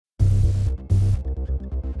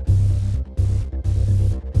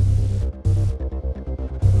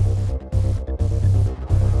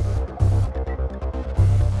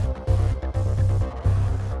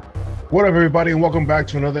What up, everybody, and welcome back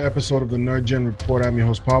to another episode of the NerdGen Report. I'm your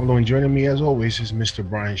host, Pablo, and joining me, as always, is Mr.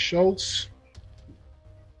 Brian Schultz.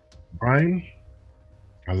 Brian,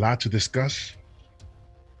 a lot to discuss.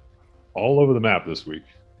 All over the map this week.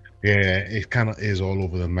 Yeah, it kind of is all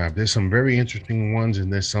over the map. There's some very interesting ones,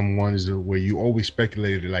 and there's some ones where you always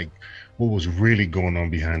speculated, like, what was really going on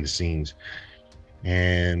behind the scenes.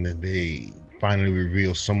 And they finally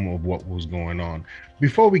revealed some of what was going on.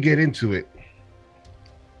 Before we get into it,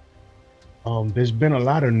 there's been a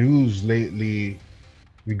lot of news lately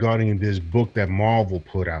regarding this book that Marvel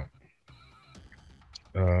put out.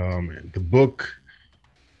 The book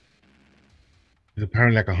is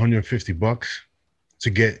apparently like $150 to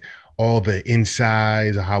get all the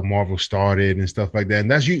insides of how Marvel started and stuff like that. And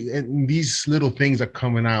that's you. And these little things are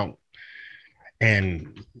coming out,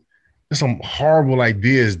 and there's some horrible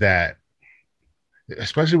ideas that,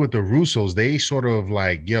 especially with the Russos, they sort of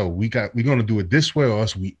like, yo, we're gonna do it this way or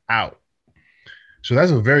else we out. So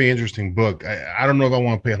that's a very interesting book. I don't know if I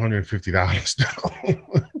want to pay $150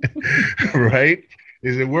 though. Right?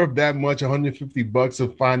 Is it worth that much, $150 to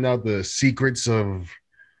find out the secrets of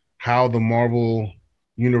how the Marvel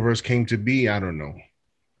universe came to be? I don't know.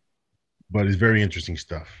 But it's very interesting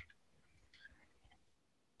stuff.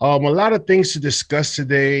 A lot of things to discuss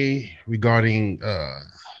today regarding the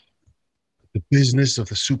business of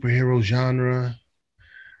the superhero genre.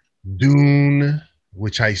 Dune,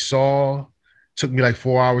 which I saw. Took me like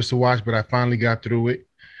 4 hours to watch, but I finally got through it.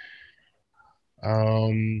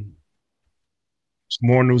 Some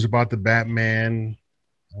more news about the Batman.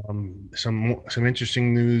 Some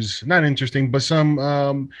interesting news, not interesting, but some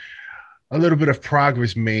a little bit of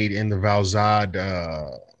progress made in the Valzad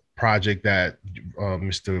project that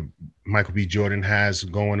Mr. Michael B. Jordan has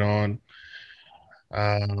going on.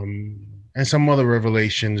 And some other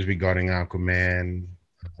revelations regarding Aquaman,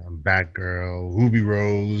 Batgirl, Ruby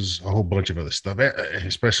Rose, a whole bunch of other stuff,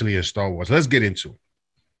 especially in Star Wars. Let's get into it.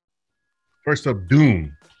 First up,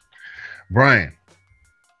 Dune. Brian,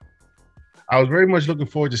 I was very much looking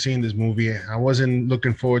forward to seeing this movie. I wasn't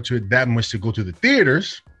looking forward to it that much to go to the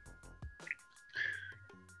theaters.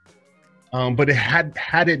 But it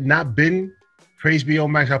had it not been for HBO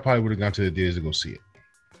Max, I probably would have gone to the theaters to go see it.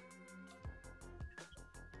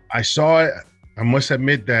 I saw it. I must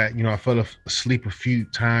admit that, I fell asleep a few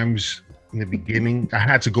times in the beginning. I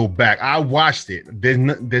had to go back. I watched it.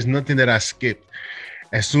 There's nothing that I skipped.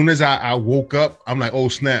 As soon as I woke up, I'm like, oh,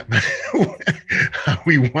 snap. I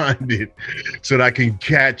rewinded so that I can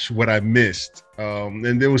catch what I missed.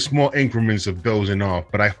 And there were small increments of dozing off,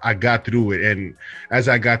 but I got through it. And as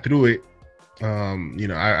I got through it,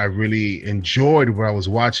 I really enjoyed what I was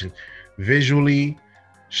watching. Visually,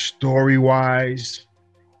 story-wise,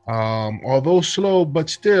 although slow, but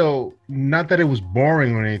still, not that it was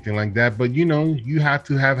boring or anything like that, but you have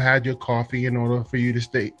to have had your coffee in order for you to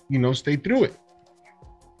stay through it.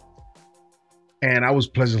 And I was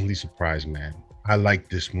pleasantly surprised, man. I liked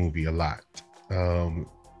this movie a lot.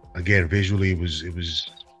 Again, visually, it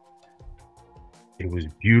was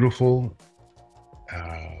beautiful.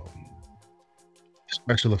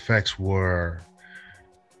 Special effects were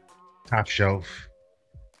top shelf.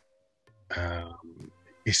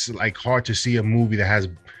 It's like hard to see a movie that has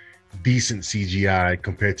decent CGI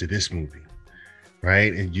compared to this movie,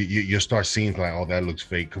 right? And you'll start seeing like, oh, that looks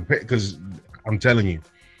fake. Because I'm telling you,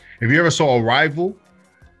 if you ever saw Arrival,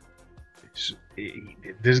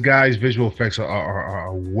 this guy's visual effects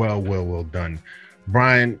are well done.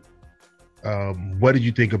 Brian, what did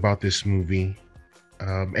you think about this movie?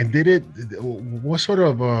 And what sort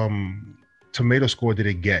of tomato score did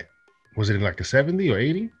it get? Was it like a 70 or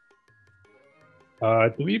 80? I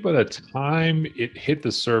believe by the time it hit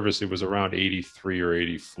the service, it was around 83 or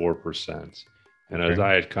 84%. And as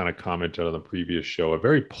I had kind of commented on the previous show, a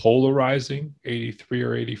very polarizing 83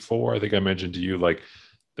 or 84. I think I mentioned to you, like,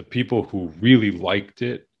 the people who really liked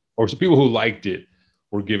it, or some people who liked it,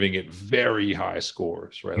 were giving it very high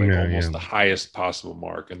scores, right? Like almost the highest possible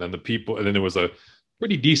mark. And then there was a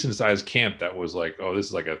pretty decent sized camp that was like, oh, this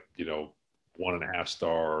is like a 1.5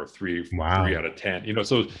 star or three out of 10.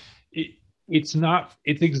 So it's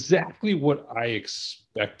exactly what I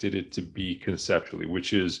expected it to be conceptually,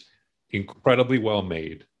 which is incredibly well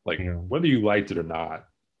made. Like, whether you liked it or not,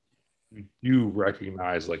 you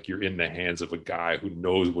recognize like you're in the hands of a guy who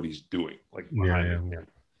knows what he's doing. Like,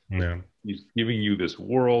 he's giving you this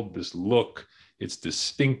world, this look. It's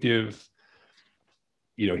distinctive.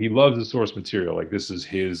 He loves the source material. Like, this is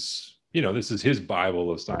his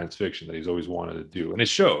Bible of science fiction that he's always wanted to do, and it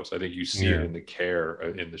shows. I think you see it in the care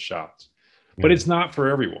in the shots. But it's not for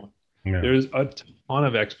everyone. There's a ton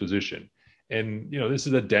of exposition. And this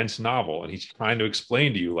is a dense novel, and he's trying to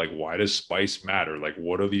explain to you, like, why does spice matter? Like,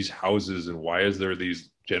 what are these houses, and why is there these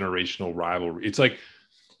generational rivalry? It's like,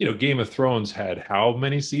 Game of Thrones had how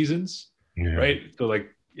many seasons, Yeah. right? So, like,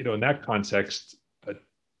 in that context, a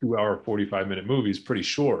 2 hour 45-minute movie is pretty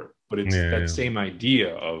short, but it's that Yeah. same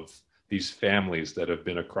idea of these families that have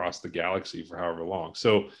been across the galaxy for however long.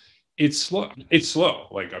 So it's slow. It's slow.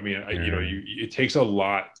 Like, I mean, Yeah. it takes a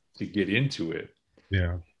lot to get into it.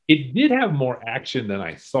 Yeah. It did have more action than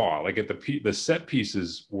I thought. Like, at the set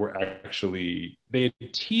pieces were actually, they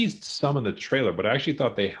had teased some in the trailer, but I actually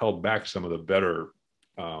thought they held back some of the better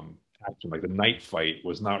action. Like, the night fight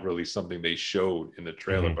was not really something they showed in the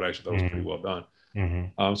trailer, Mm-hmm. but I actually thought it was pretty Mm-hmm. well done.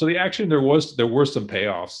 Mm-hmm. So the action, there were some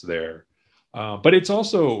payoffs there, but it's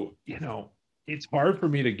also, it's hard for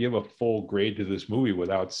me to give a full grade to this movie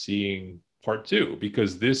without seeing part two,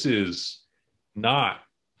 because this is not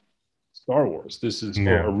Star Wars. This is, or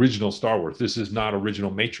Yeah. original Star Wars. This is not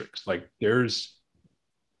original Matrix. Like,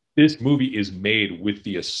 this movie is made with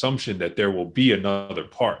the assumption that there will be another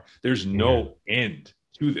part. There's Yeah. no end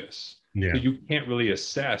to this. So Yeah. you can't really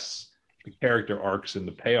assess the character arcs and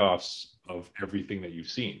the payoffs of everything that you've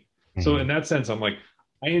seen. So Mm-hmm. in that sense, I'm like,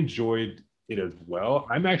 I enjoyed it as well.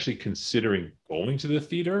 I'm actually considering going to the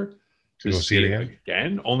theater To to go see see it it again.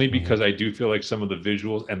 again, only Mm-hmm. because I do feel like some of the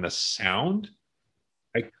visuals and the sound,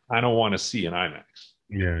 I kind of want to see in IMAX.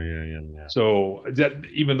 Yeah. Yeah. Yeah. Yeah. So that,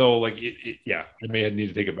 even though, like, yeah, I may need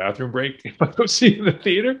to take a bathroom break if I go see it in the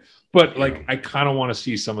theater, but Yeah. like, I kind of want to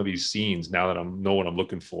see some of these scenes now that I know what I'm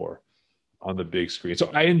looking for on the big screen.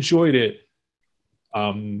 So I enjoyed it.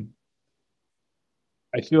 Um,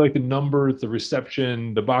 I feel like the numbers, the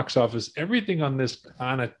reception, the box office, everything on this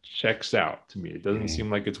kind of checks out to me. It doesn't Mm-hmm. seem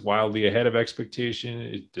like it's wildly ahead of expectation.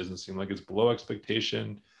 It doesn't seem like it's below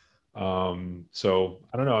expectation. So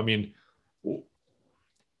I don't know. I mean,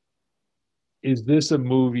 is this a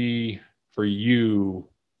movie for you?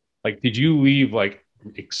 Like, did you leave like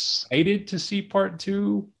excited to see part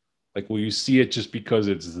two? Like, will you see it just because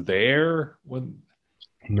it's there when?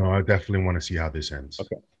 No, I definitely want to see how this ends.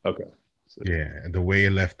 Okay, okay. So, Yeah, the way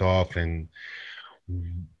it left off, and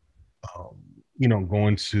um,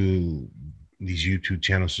 going to these YouTube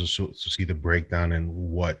channels to see the breakdown and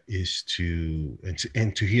what is to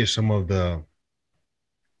hear some of the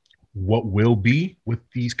what will be with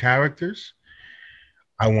these characters.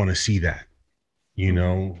 I want to see that.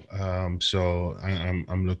 mhm. So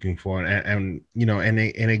I'm looking for it, and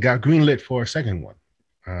it got greenlit for a second one.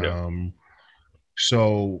 Yeah. Um,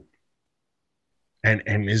 so and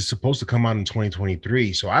it's supposed to come out in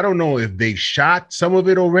 2023. So I don't know if they've shot some of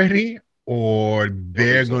it already or I don't think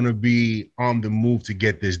they're so. going to be on the move to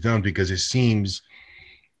get this done, because it seems,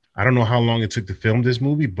 I don't know how long it took to film this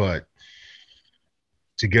movie, but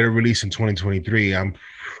to get it released in 2023, I'm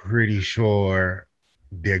pretty sure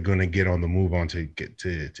they're going to get on the move on to get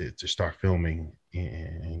to start filming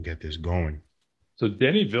and get this going. So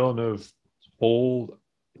Denny Villeneuve told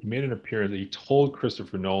he made an appearance. He told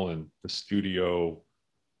Christopher Nolan the studio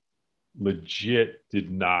legit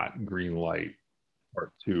did not green light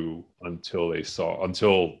part two until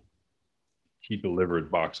he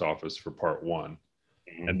delivered box office for part one,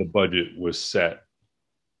 and the budget was set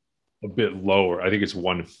a bit lower. I think it's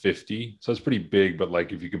 150, so it's pretty big. But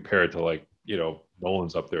like, if you compare it to, like,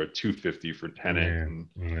 Nolan's up there at 250 for Tenet Yeah, and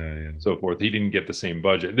yeah, yeah, so forth. He didn't get the same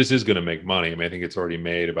budget. This is going to make money. I mean, I think it's already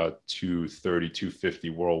made about 230, 250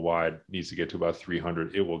 worldwide. Needs to get to about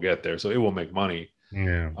 300. It will get there, so it will make money.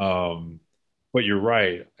 yeah. Um, but you're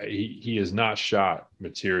right. He has not shot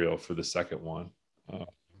material for the second one, uh,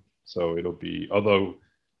 so it'll be. Although,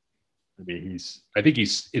 I mean, I think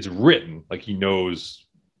it's written, like, he knows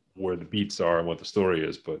where the beats are and what the story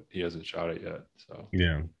is, but he hasn't shot it yet. So,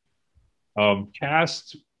 Yeah.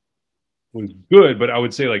 cast was good, but I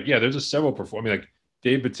would say, like, yeah, there's a several perform. I mean, like,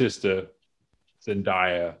 Dave Batista,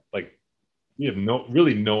 Zendaya, like, we have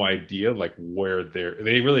no idea, like, where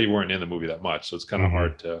they really weren't in the movie that much, so it's kind of Mm-hmm.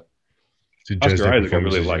 hard to. To judge Oscar their Isaac, I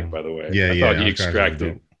really performances. Yeah, like, by the way. yeah, I thought yeah. he Oscar Isaac was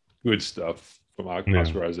extracted dope. good stuff from Yeah,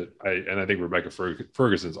 Oscar Isaac. I think Rebecca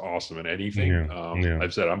Ferguson's awesome in anything. yeah, yeah.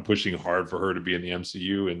 I've said I'm pushing hard for her to be in the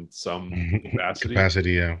MCU in some capacity.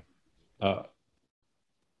 Capacity. Yeah. Uh,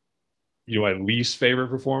 my least favorite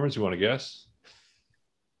performance. You want to guess?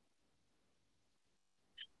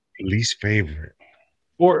 Least favorite.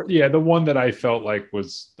 Or, yeah, the one that I felt like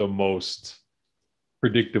was the most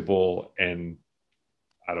predictable and,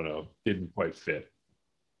 I don't know, didn't quite fit.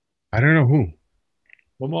 I don't know who.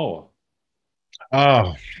 Momoa.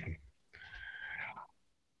 Oh,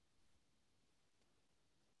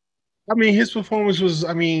 I mean, his performance was.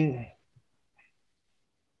 I mean,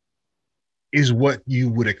 is what you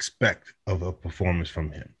would expect of a performance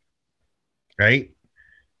from him, right?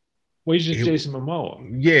 Well, he's just It, Jason Momoa.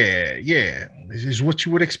 yeah, this is what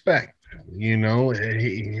you would expect. You know,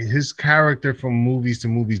 his character from movies to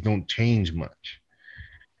movies don't change much.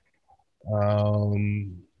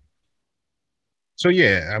 Um, so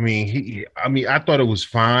yeah, I mean, I thought it was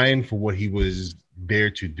fine for what he was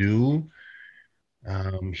there to do.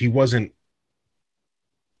 He wasn't,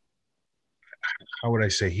 how would I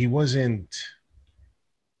say, he wasn't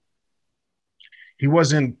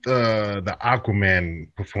the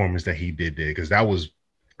Aquaman performance that he did there, because that was,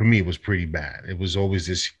 for me, it was pretty bad. It was always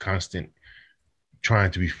this constant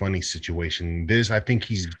trying to be funny situation. This, I think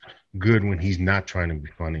he's good when he's not trying to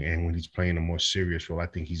be funny, and when he's playing a more serious role, I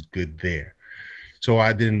think he's good there. So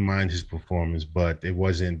I didn't mind his performance, but it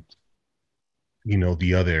wasn't,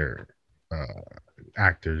 the other uh,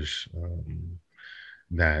 actors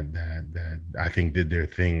that I think did their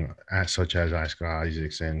thing, such as Oscar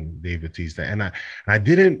Isaacs and Dave Bautista. And I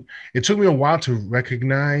didn't. It took me a while to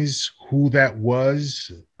recognize who that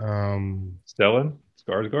was. Stellan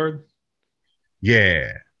Skarsgård,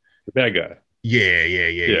 Yeah, the bad guy. Yeah,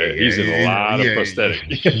 he's in a lot of yeah, prosthetic.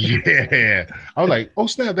 yeah. I was like, oh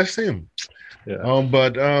snap, that's him. Yeah.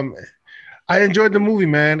 But I enjoyed the movie,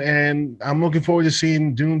 man, and I'm looking forward to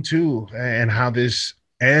seeing Dune 2 and how this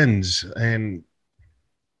ends, and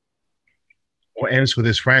or ends for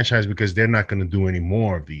this franchise, because they're not going to do any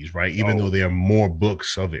more of these, right? Even though there are more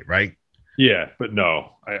books of it, right? Yeah, but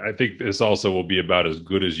no, I think this also will be about as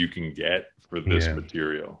good as you can get for this Yeah,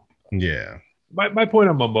 material. yeah, My point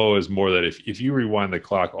on Momoa is more that if you rewind the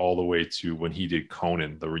clock all the way to when he did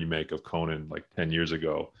Conan, the remake of Conan, like 10 years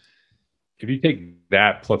ago, if you take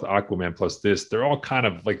that plus Aquaman plus this, they're all kind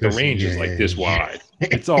of like the this, range is like this yeah, wide.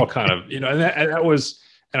 It's all kind of, and that was,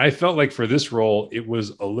 and I felt like for this role, it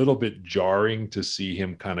was a little bit jarring to see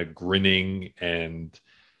him kind of grinning and,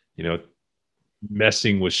 you know,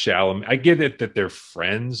 messing with Chalamet. I get it that they're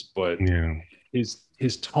friends, but yeah.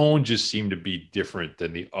 his tone just seemed to be different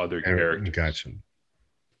than the other characters. Gotcha.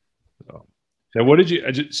 So, now, what did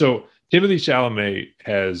you? So Timothy Chalamet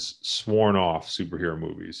has sworn off superhero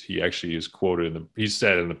movies. He actually is quoted in the. He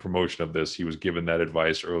said in the promotion of this, he was given that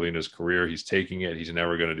advice early in his career. He's taking it. He's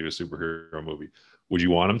never going to do a superhero movie. Would you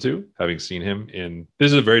want him to? Having seen him in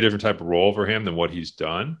this is a very different type of role for him than what he's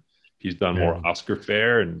done. He's done Yeah. more Oscar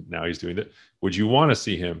fare, and now he's doing that. Would you want to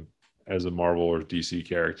see him as a Marvel or DC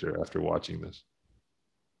character after watching this?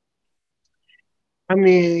 I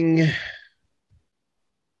mean,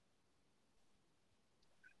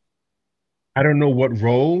 I don't know what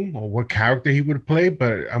role or what character he would play,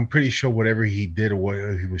 but I'm pretty sure whatever he did or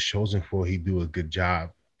whatever he was chosen for, he'd do a good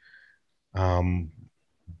job. Um,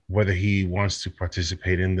 whether he wants to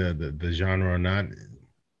participate in the genre or not,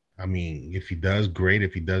 I mean, if he does, great.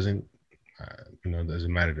 If he doesn't, it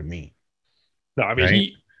doesn't matter to me, No, I mean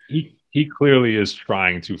right? he clearly is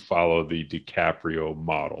trying to follow the DiCaprio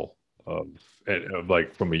model of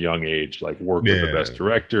like from a young age, like work with the Yeah, best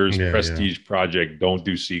directors, yeah. prestige project, don't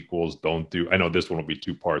do sequels, don't do. I know this one will be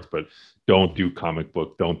two parts, but don't do comic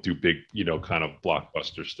book, don't do big, kind of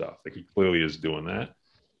blockbuster stuff. Like he clearly is doing that.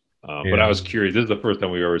 But I Yeah, was curious. This is the first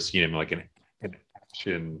time we've ever seen him like an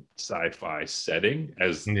action sci-fi setting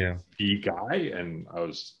as yeah, the guy, and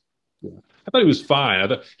I thought he was fine. I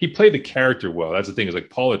thought he played the character well. That's the thing is like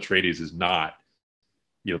Paul Atreides is not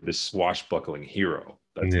this swashbuckling hero.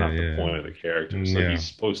 That's yeah, not the yeah, point of the character. So yeah. he's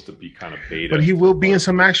supposed to be kind of But beta he for will be in part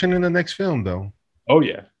some two. action in the next film, though. Oh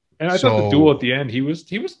yeah, and I thought the duel at So the end he was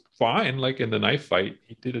fine. Like in the knife fight,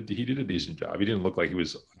 he did a decent job. He didn't look like he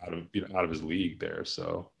was out of his league there.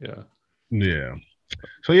 So yeah. yeah.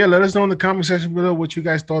 So yeah, let us know in the comment section below what you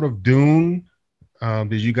guys thought of Dune.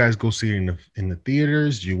 Did you guys go see it in the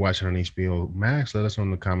theaters? Did you watch it on HBO Max? Let us know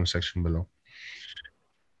in the comment section below.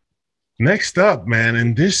 Next up, man,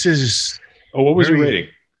 and this is Oh, what was your very rating?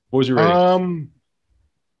 What was your rating? um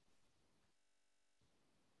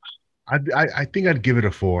I think I'd give it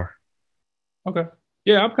a 4. Okay.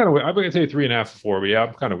 Yeah, I'm gonna say 3.5 or 4, but yeah,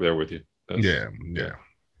 I'm kind of there with you. That's Yeah, yeah. yeah.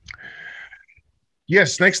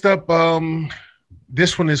 Yes, next up,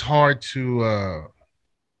 this one is hard to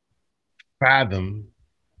fathom,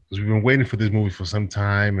 because we've been waiting for this movie for some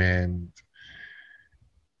time, and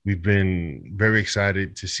we've been very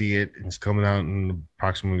excited to see it. It's coming out in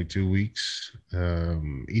approximately 2 weeks.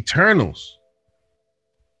 Eternals.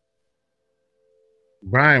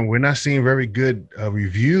 Brian, we're not seeing very good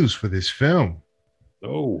reviews for this film.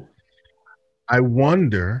 Oh, I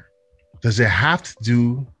wonder, does it have to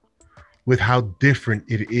do with how different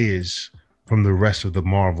it is from the rest of the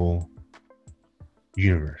Marvel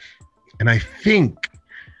universe? And I think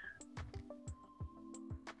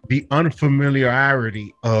the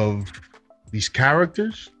unfamiliarity of these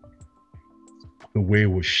characters, the way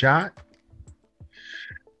it was shot,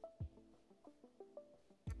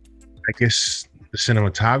 I guess the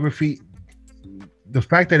cinematography, the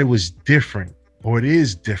fact that it was different, or it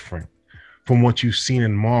is different from what you've seen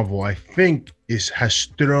in Marvel, I think has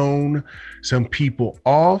thrown some people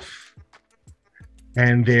off,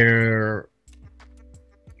 and they're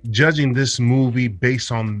judging this movie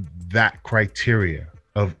based on that criteria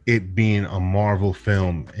of it being a Marvel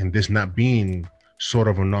film and this not being sort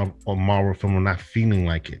of a Marvel film or not feeling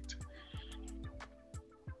like it.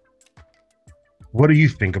 What do you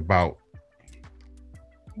think about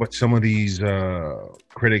what some of these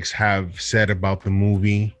critics have said about the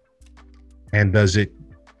movie, and does it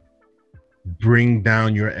bring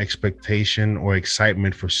down your expectation or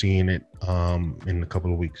excitement for seeing it in a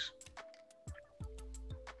couple of weeks?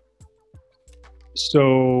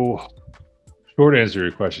 So, short answer to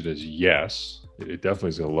your question is yes. It definitely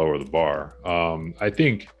is going to lower the bar. I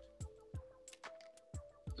think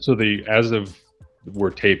so. As of we're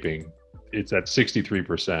taping, it's at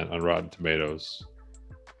 63% on Rotten Tomatoes.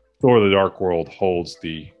 Thor: The Dark World holds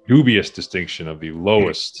the dubious distinction of the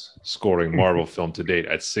lowest scoring Marvel film to date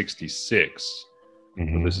at 66.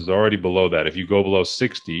 Mm-hmm. So this is already below that. If you go below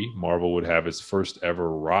 60, Marvel would have its first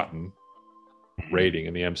ever rotten rating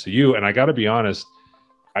in the MCU. And I got to be honest,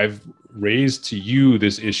 I've raised to you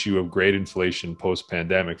this issue of great inflation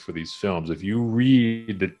post-pandemic for these films. If you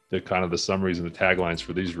read the kind of the summaries and the taglines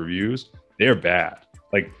for these reviews, they're bad.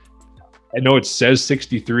 Like, I know it says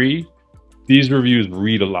 63. These reviews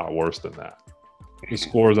read a lot worse than that. The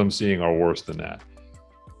scores I'm seeing are worse than that.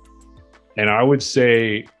 And I would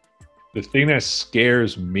say the thing that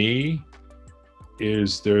scares me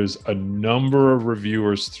is there's a number of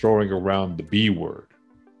reviewers throwing around the B word,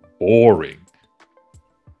 boring.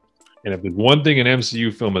 And if there's one thing an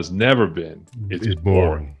MCU film has never been, it's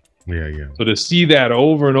boring. Yeah, yeah. So to see that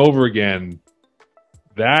over and over again,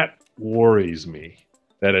 that worries me.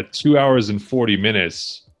 That at 2 hours and 40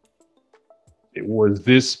 minutes, it was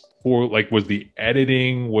this poor. Like, was the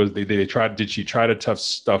editing? Did she try to tough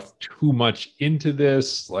stuff too much into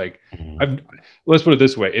this? Like, let's put it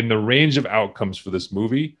this way: in the range of outcomes for this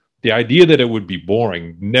movie, the idea that it would be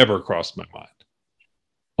boring never crossed my mind.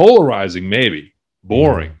 Polarizing, maybe.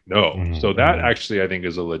 Boring, no. So that actually, I think,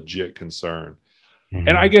 is a legit concern.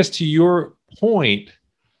 And I guess to your point,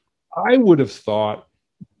 I would have thought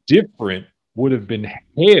different would have been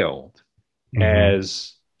hailed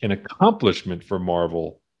as an accomplishment for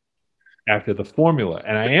Marvel after the formula.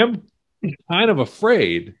 And I am kind of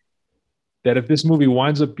afraid that if this movie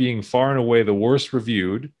winds up being far and away the worst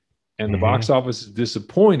reviewed and the box office is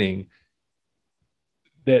disappointing,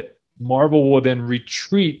 that Marvel will then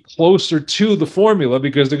retreat closer to the formula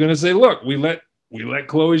because they're going to say, look, we let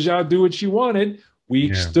Chloe Zhao do what she wanted.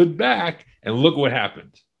 We stood back and look what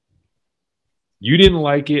happened. You didn't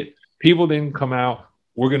like it. People didn't come out.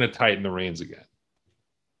 We're going to tighten the reins again.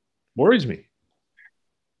 Worries me.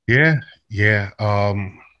 Yeah.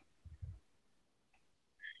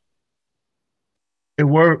 It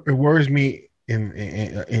worries me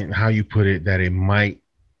in how you put it, that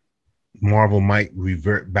Marvel might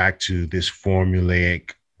revert back to this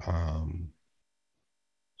formulaic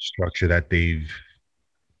structure that they've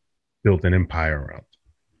built an empire around.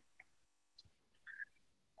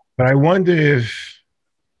 But I wonder if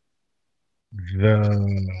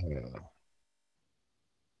the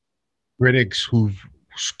critics who've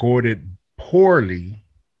scored it poorly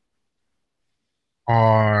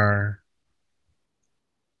are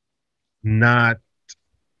not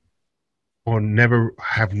or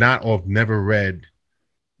have never read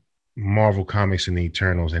Marvel Comics and the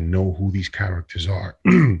Eternals and know who these characters are.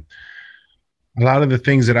 A lot of the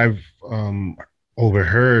things that I've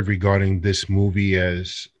overheard regarding this movie,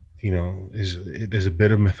 as you know, there's a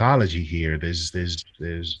bit of mythology here. There's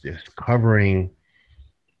covering,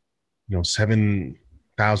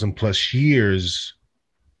 7,000 plus years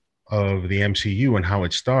of the MCU and how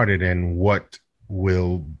it started and what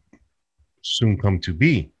will soon come to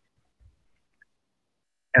be.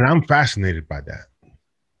 And I'm fascinated by that,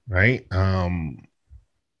 right?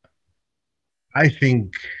 I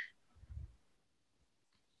think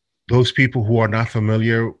those people who are not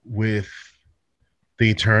familiar with the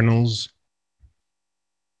Eternals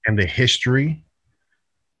and the history,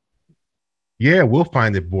 we'll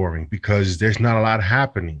find it boring because there's not a lot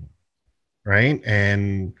happening, right?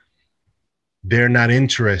 And they're not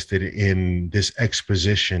interested in this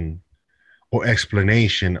exposition or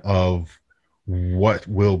explanation of what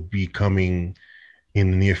will be coming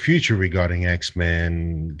in the near future regarding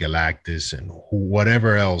X-Men, Galactus, and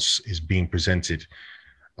whatever else is being presented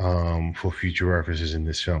for future references in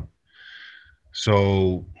this film.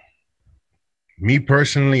 So, me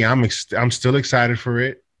personally, I'm still excited for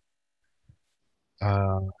it,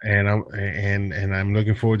 and I'm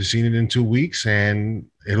looking forward to seeing it in 2 weeks. And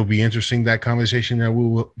it'll be interesting, that conversation that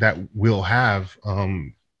we'll have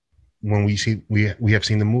when we have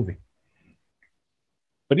seen the movie.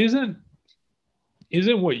 But isn't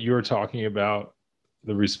what you're talking about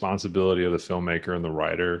the responsibility of the filmmaker and the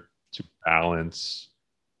writer to balance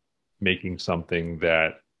making something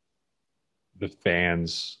that the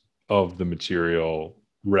fans of the material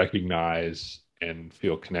recognize and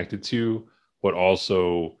feel connected to, but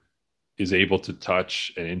also is able to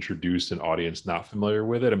touch and introduce an audience not familiar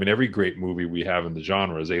with it? I mean, every great movie we have in the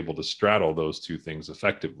genre is able to straddle those two things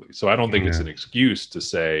effectively. So I don't think it's an excuse to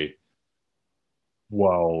say,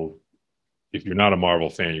 well, if you're not a Marvel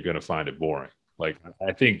fan, you're going to find it boring. Like,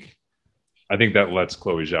 I think that lets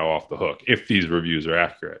Chloe Zhao off the hook if these reviews are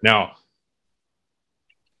accurate. Now,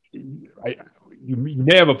 you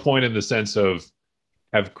may have a point in the sense of,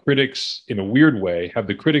 have critics, in a weird way, have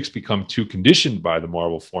the critics become too conditioned by the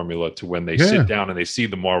Marvel formula to when they sit down and they see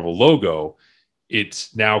the Marvel logo,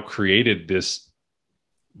 it's now created this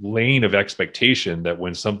lane of expectation that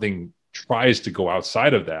when something tries to go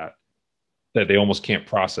outside of that, that they almost can't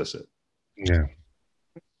process it. Yeah.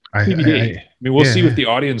 I mean, we'll see if the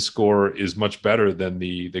audience score is much better than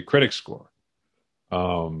the critic score.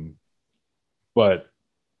 But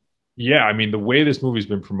yeah, I mean, the way this movie's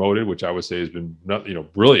been promoted, which I would say has been,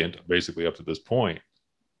 brilliant, basically up to this point.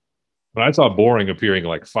 When I saw boring appearing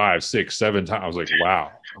like 5, 6, 7 times, I was like,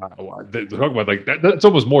 wow. Talk about like that. That's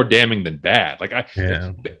almost more damning than bad. Like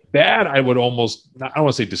bad, I would almost, I don't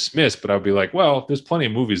want to say dismiss, but I'd be like, well, there's plenty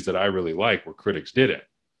of movies that I really like where critics did it.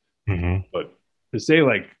 Mm-hmm. But to say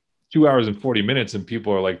like 2 hours and 40 minutes and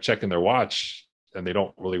people are like checking their watch and they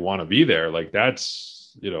don't really want to be there, like that's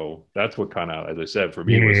what kind of, as I said, for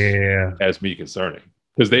me has me concerning,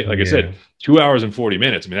 because they, like I said, 2 hours and 40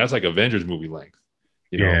 minutes. I mean, that's like Avengers movie length.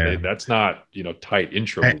 That's not tight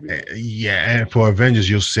intro movie. And for Avengers,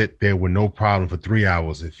 you'll sit there with no problem for 3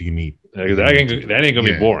 hours if you need. That ain't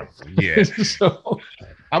gonna be boring. Yeah. So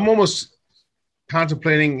I'm almost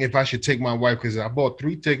contemplating if I should take my wife, because I bought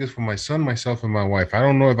 3 tickets for my son, myself, and my wife. I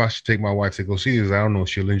don't know if I should take my wife to go see this. I don't know if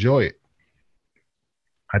she'll enjoy it.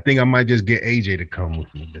 I think I might just get AJ to come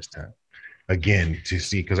with me this time again to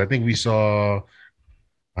see, because I think we saw,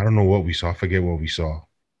 I don't know what we saw. I forget what we saw.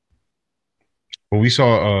 But we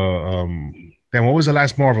saw then what was the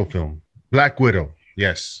last Marvel film? Black Widow.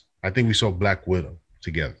 Yes. I think we saw Black Widow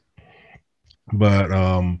together. But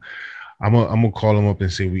I'm gonna call him up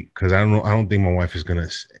and say because I don't think my wife is gonna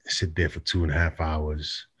sit there for 2.5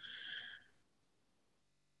 hours.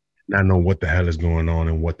 Not know what the hell is going on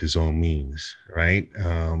and what this all means, right?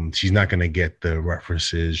 She's not gonna get the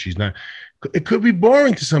references. She's not. It could be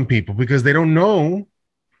boring to some people because they don't know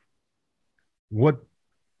what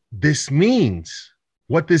this means,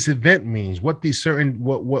 what this event means, what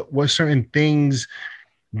certain things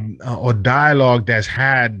or dialogue that's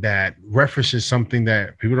had that references something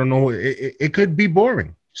that people don't know. It could be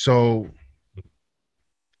boring. So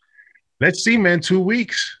let's see, man. 2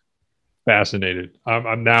 weeks. Fascinated.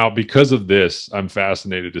 I'm now, because of this, I'm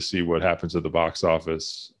fascinated to see what happens at the box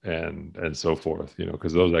office and so forth.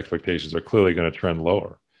 Because those expectations are clearly going to trend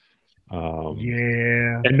lower.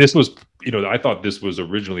 And this was, I thought this was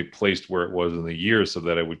originally placed where it was in the year so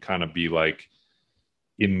that it would kind of be like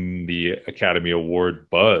in the Academy Award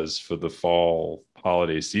buzz for the fall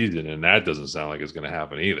holiday season, and that doesn't sound like it's going to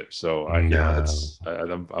happen either. So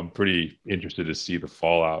I'm pretty interested to see the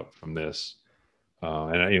fallout from this.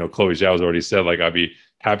 And Chloe Zhao's already said, like, I'd be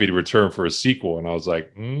happy to return for a sequel, and I was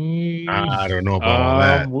like, I don't know about all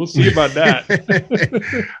that. We'll see about that.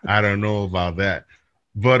 I don't know about that,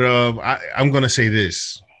 but I'm gonna say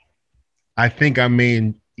this: I think I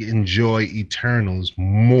may enjoy Eternals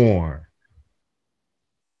more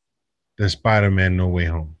than Spider-Man No Way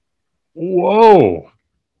Home. Whoa!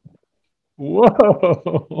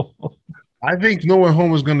 I think No Way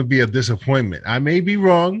Home is going to be a disappointment. I may be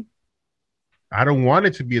wrong. I don't want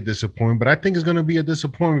it to be a disappointment, but I think it's going to be a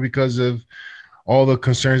disappointment because of all the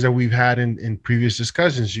concerns that we've had in previous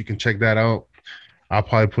discussions. You can check that out. I'll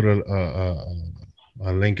probably put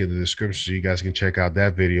a link in the description so you guys can check out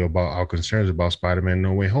that video about our concerns about Spider-Man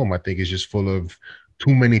No Way Home. I think it's just full of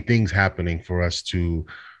too many things happening for us to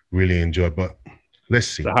really enjoy. But let's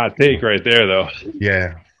see. It's a hot take right there, though.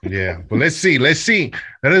 Yeah. But let's see. Let us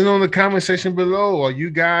know in the comment section below. Are you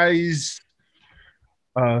guys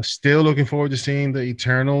still looking forward to seeing the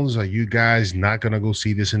Eternals? Are you guys not gonna go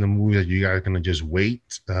see this in the movie? Are you guys gonna just wait?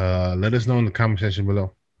 Let us know in the comment section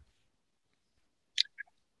below.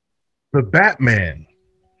 The Batman,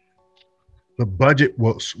 the budget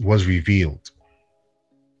was revealed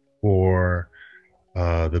for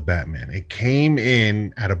the Batman. It came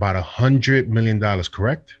in at about $100 million,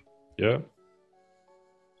 correct? Yeah.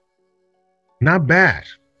 Not bad.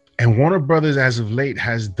 And Warner Brothers, as of late,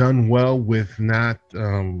 has done well with not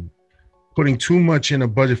putting too much in a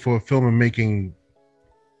budget for a film and making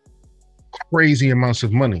crazy amounts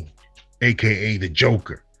of money, aka the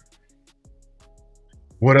Joker.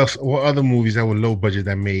 What else? What other movies that were low budget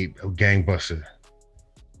that made a gangbuster?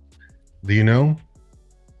 Do you know?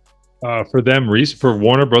 For them, for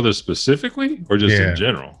Warner Brothers specifically, or just in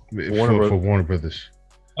general? For Warner Brothers.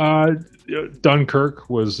 Dunkirk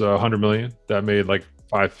was 100 million. That made like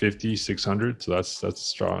 550, 600. So that's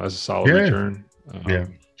strong. That's a solid return.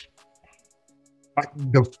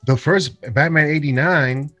 The first Batman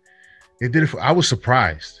 '89, it did it. I was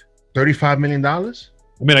surprised. $35 million. I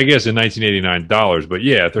mean, I guess in 1989 dollars, but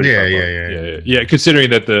yeah, 35. Yeah. Considering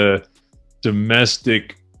that the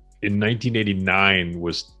domestic in 1989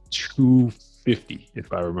 was 250,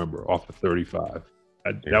 if I remember, off of 35.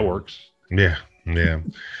 That works. Yeah.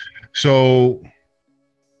 So,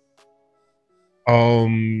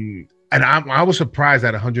 and I was surprised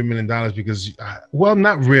at $100 million because, well,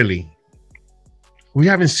 not really. We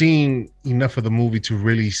haven't seen enough of the movie to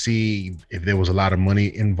really see if there was a lot of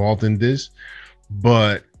money involved in this.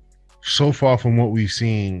 But so far from what we've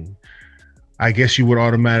seen, I guess you would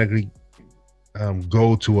automatically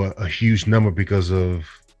go to a huge number because of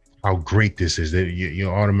how great this is. That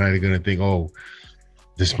you're automatically going to think, oh,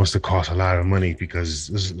 this must have cost a lot of money because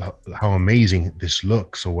this is how amazing this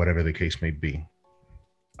looks, or whatever the case may be.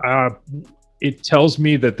 It tells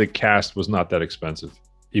me that the cast was not that expensive,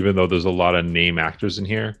 even though there's a lot of name actors in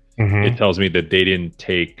here. Mm-hmm. It tells me that they didn't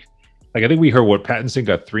take, like, I think we heard what Pattinson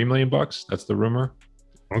got $3 million. That's the rumor.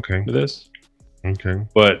 Okay. For this. Okay.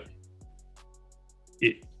 But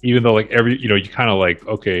even though, like, you kind of like,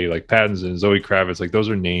 okay, like Pattinson, Zoe Kravitz, like those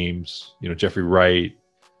are names, Jeffrey Wright,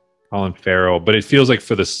 Colin Farrell, but it feels like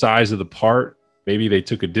for the size of the part, maybe they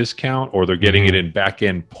took a discount, or they're getting it in back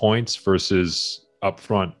end points versus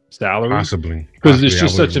upfront salary. Possibly. Because it's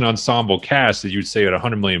just such an ensemble cast that you'd say at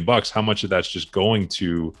 $100 million, how much of that's just going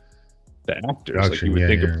to the actors? Like you would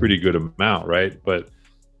think a pretty good amount, right? But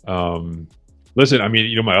listen, I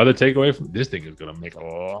mean, my other takeaway from this thing is going to make a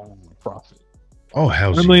lot of profit. Oh,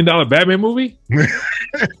 hell, $100 million Batman movie? $100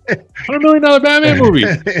 million Batman movie.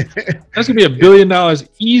 That's gonna be $1 billion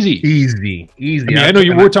easy. Easy. I mean, I know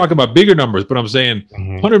we're talking about bigger numbers, but I'm saying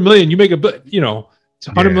 100 million. You make it's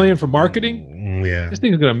 100 million for marketing. Yeah, this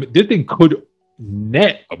thing could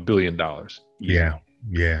net $1 billion. Yeah,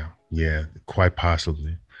 quite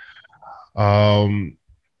possibly. And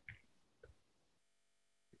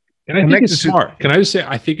I think it's smart. Can I just say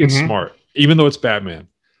I think it's smart, even though it's Batman.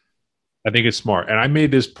 I think it's smart. And I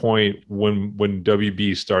made this point when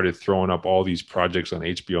WB started throwing up all these projects on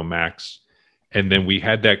HBO Max. And then we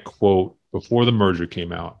had that quote before the merger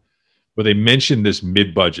came out where they mentioned this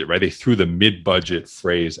mid-budget, right? They threw the mid-budget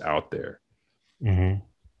phrase out there. Mm-hmm.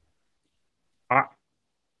 I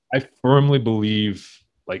firmly believe,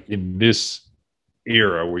 like, in this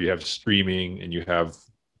era where you have streaming and you have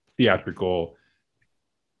theatrical,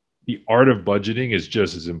 the art of budgeting is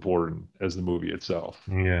just as important as the movie itself.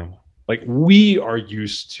 Yeah. Like, we are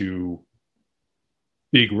used to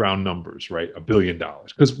big round numbers, right? $1 billion,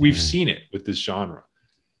 because we've seen it with this genre.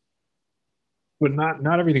 But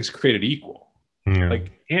not everything's created equal. Yeah.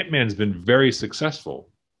 Like, Ant-Man's been very successful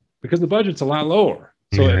because the budget's a lot lower.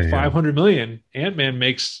 So at 500 million, Ant-Man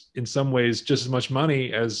makes in some ways just as much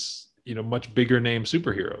money as, much bigger name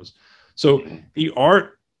superheroes. So the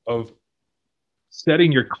art of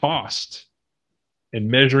setting your cost and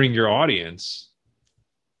measuring your audience,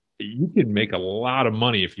 you can make a lot of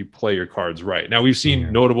money if you play your cards right. Now, we've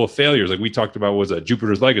seen notable failures. Like we talked about, was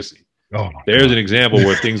Jupiter's Legacy. Oh, there's an example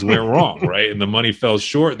where things went wrong, right? And the money fell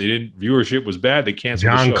short. Viewership was bad. They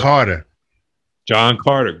canceled the show. John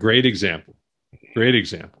Carter, great example. Great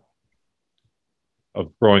example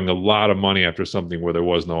of throwing a lot of money after something where there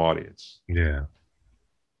was no audience. Yeah.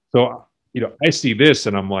 So, I see this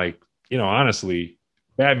and I'm like, honestly,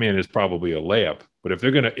 Batman is probably a layup. But if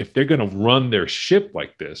they're gonna run their ship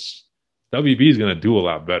like this, WB is gonna do a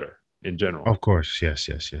lot better in general. Of course, yes.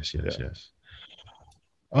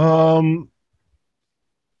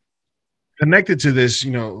 Connected to this,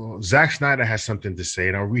 Zack Snyder has something to say,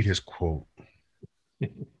 and I'll read his quote.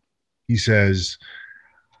 He says,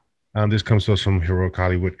 this comes to us from Heroic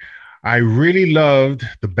Hollywood. I really loved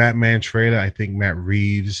the Batman trailer. I think Matt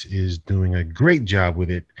Reeves is doing a great job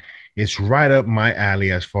with it. It's right up my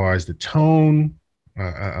alley as far as the tone,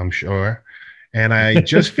 I'm sure, And I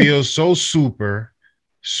just feel so super,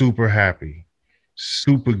 super happy,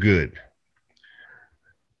 super good.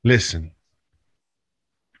 Listen,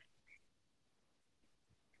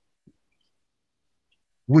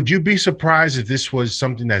 would you be surprised if this was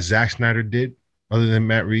something that Zack Snyder did other than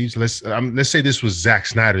Matt Reeves? Let's say this was Zack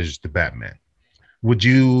Snyder's The Batman. Would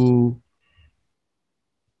you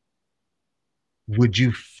would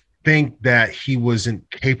you think that he wasn't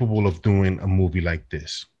capable of doing a movie like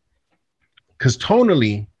this? Because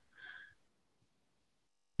tonally,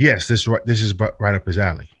 yes, this is right up his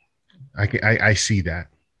alley. I see that.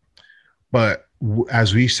 But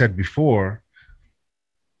as we said before,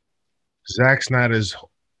 Zack Snyder's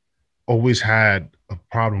always had a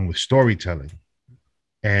problem with storytelling,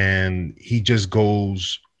 and he just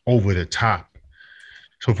goes over the top.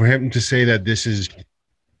 So for him to say that this is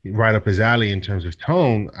right up his alley in terms of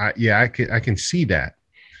tone, I can see that.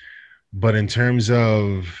 But in terms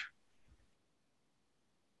of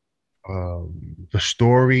the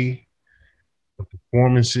story, the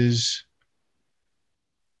performances,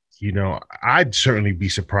 I'd certainly be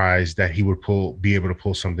surprised that he would be able to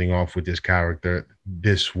pull something off with this character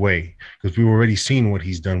this way, because we've already seen what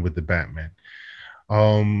he's done with the Batman.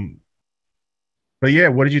 Um, but yeah,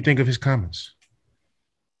 what did you think of his comments?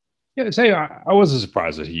 Yeah, say I wasn't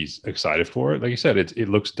surprised that he's excited for it. Like you said, it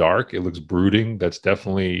looks dark, it looks brooding. That's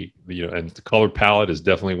definitely, and the color palette is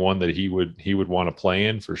definitely one that he would want to play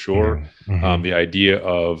in for sure. Mm-hmm. The idea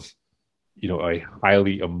of a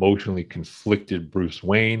highly emotionally conflicted Bruce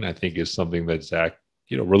Wayne, I think, is something that Zach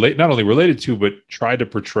relate not only related to but tried to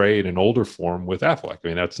portray in an older form with Affleck. I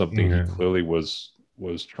mean, that's something he clearly was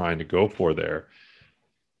trying to go for there.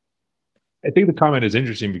 I think the comment is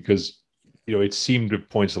interesting because it seemed at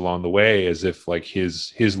points along the way as if like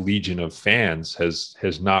his legion of fans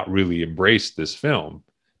has not really embraced this film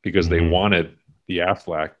because they wanted the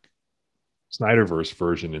Affleck Snyderverse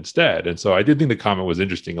version instead. And so I did think the comment was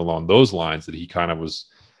interesting along those lines, that he kind of was,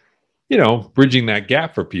 bridging that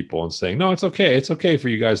gap for people and saying, no, it's okay. It's okay for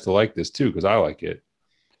you guys to like this too, because I like it.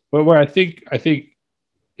 But where I think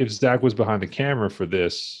if Zach was behind the camera for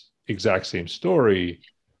this exact same story,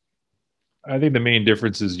 I think the main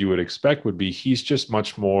differences you would expect would be he's just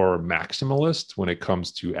much more maximalist when it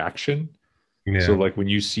comes to action. Yeah. So like when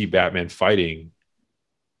you see Batman fighting,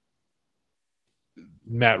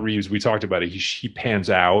 Matt Reeves, we talked about it. He pans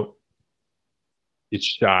out. It's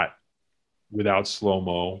shot without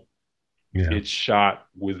slow-mo. Yeah. It's shot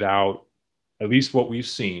without, at least what we've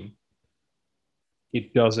seen,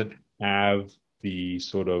 it doesn't have the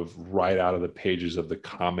sort of right out of the pages of the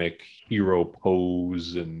comic hero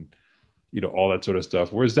pose and all that sort of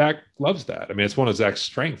stuff. Whereas Zach loves that. I mean, it's one of Zach's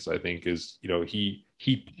strengths, I think, is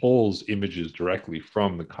he pulls images directly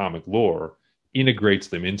from the comic lore, integrates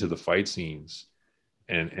them into the fight scenes,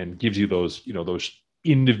 and gives you those those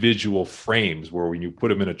individual frames where when you put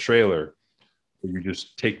them in a trailer, you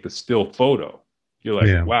just take the still photo, you're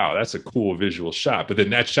like, wow, that's a cool visual shot. But then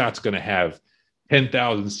that shot's going to have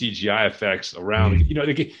 10,000 CGI effects around.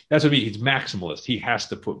 That's what I mean. He's maximalist. He has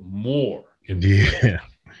to put more into it.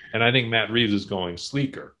 And I think Matt Reeves is going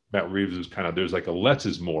sleeker. Matt Reeves is kind of, there's like a less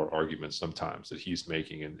is more argument sometimes that he's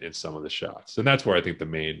making in some of the shots. And that's where I think the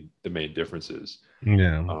main difference is.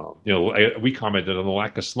 Yeah. We commented on the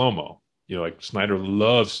lack of slow-mo. Like Snyder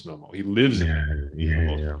loves slow-mo. He lives in it.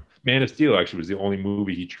 Yeah. Man of Steel actually was the only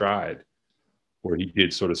movie he tried where he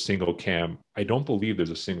did sort of single cam. I don't believe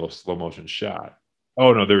there's a single slow motion shot.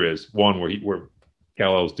 Oh no, there is one where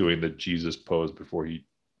Kal-El's doing the Jesus pose before he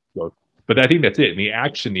goes. But I think that's it. And the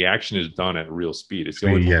action is done at real speed. It's the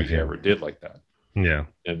only movie he ever did like that. Yeah.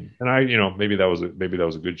 And I, maybe that was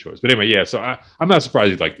a good choice. But anyway, yeah. So I'm not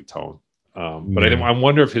surprised he liked the tone. But I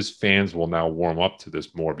wonder if his fans will now warm up to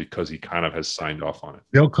this more because he kind of has signed off on it.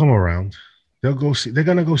 They'll come around. They'll go see. They're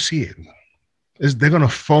gonna go see it. They're gonna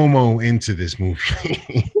FOMO into this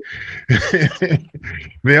movie.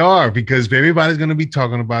 They are, because everybody's gonna be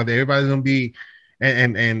talking about it. Everybody's gonna be,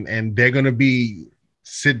 and they're gonna be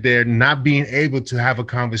sit there not being able to have a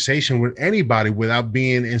conversation with anybody without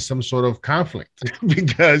being in some sort of conflict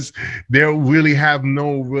because they really have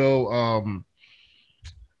no real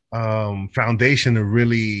foundation to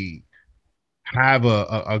really have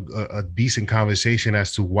a decent conversation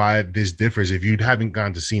as to why this differs. If you haven't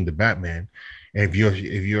gone to see the Batman, if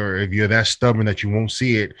you're that stubborn that you won't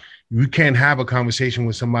see it, you can't have a conversation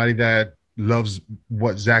with somebody that loves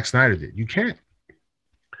what Zack Snyder did. You can't.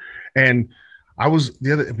 And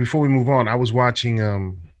before we move on, I was watching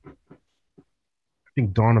I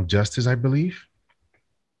think Dawn of Justice, I believe,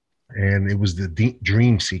 and it was the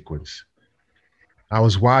dream sequence. I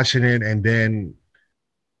was watching it, and then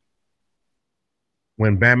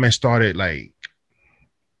when Batman started like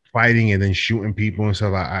fighting and then shooting people and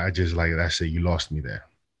stuff, I just like that's it. You lost me there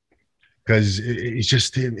because that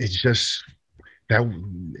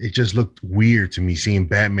it just looked weird to me seeing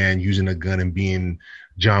Batman using a gun and being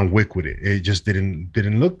John Wick with it. It just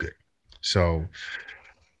didn't look good. So,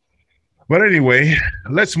 but anyway,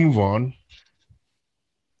 let's move on.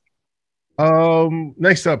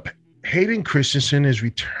 Next up, Hayden Christensen is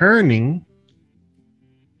returning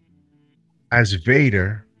as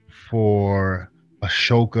Vader for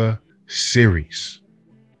Ashoka series.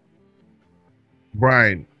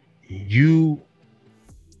 Brian, you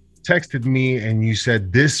texted me and you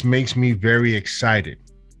said this makes me very excited.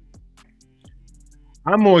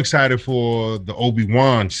 I'm more excited for the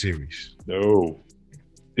Obi-Wan series. No,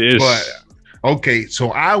 this. But okay,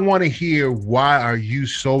 so I want to hear why are you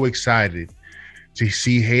so excited to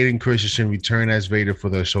see Hayden Christensen return as Vader for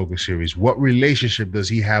the Ahsoka series? What relationship does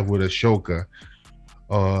he have with Ahsoka,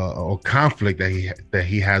 or conflict that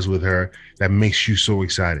he has with her that makes you so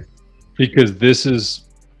excited? Because this is,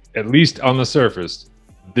 at least on the surface,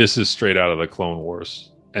 this is straight out of the Clone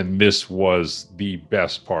Wars, and this was the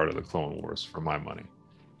best part of the Clone Wars for my money.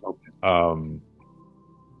 Okay.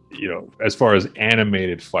 You know, as far as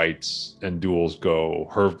animated fights and duels go,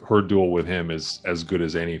 her duel with him is as good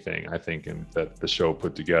as anything, I think, in that the show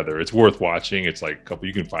put together. It's worth watching. It's like a couple,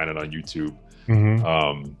 you can find it on YouTube.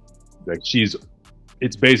 Mm-hmm. Like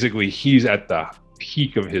it's basically he's at the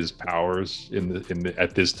peak of his powers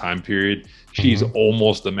at this time period. She's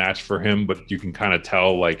almost a match for him, but you can kind of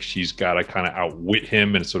tell like she's got to kind of outwit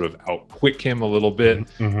him and sort of outquick him a little bit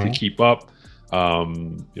to keep up.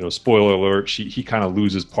 You know, spoiler alert, he kind of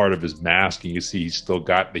loses part of his mask, and you see he's still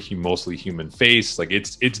got the mostly human face. Like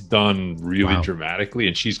it's done really dramatically,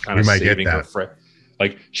 and she's kind of saving her friend.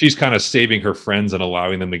 Like she's kind of saving her friends and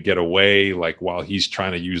allowing them to get away, like while he's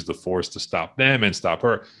trying to use the Force to stop them and stop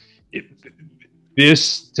her.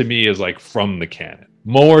 This to me is like from the canon,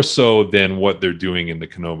 more so than what they're doing in the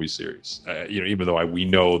Kenobi series. You know, even though we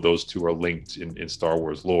know those two are linked in Star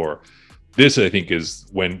Wars lore, this I think is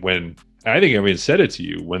when I think I even said it to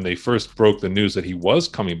you when they first broke the news that he was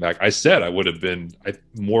coming back. I said I would have been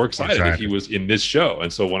more excited if he was in this show.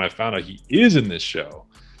 And so when I found out he is in this show,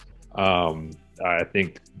 I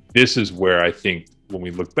think this is where I think when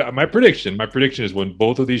we look back, my prediction is when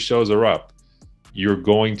both of these shows are up, you're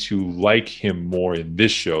going to like him more in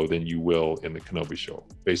this show than you will in the Kenobi show,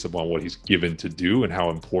 based upon what he's given to do and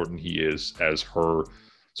how important he is as her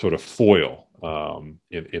sort of foil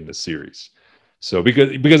in the series. So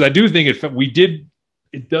because I do think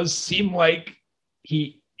it does seem like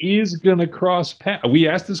he is going to cross paths. We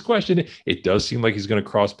asked this question. It does seem like he's going to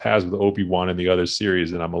cross paths with Obi-Wan in the other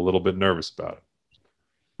series, and I'm a little bit nervous about it.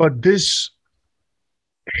 But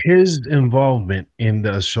his involvement in the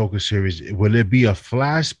Ahsoka series, will it be a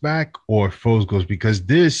flashback or Force Ghost? Because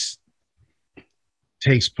this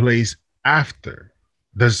takes place after.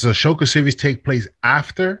 Does the Ahsoka series take place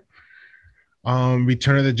after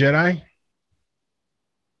Return of the Jedi?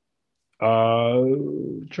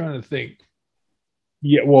 Trying to think.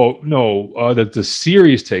 Yeah, well, no, that the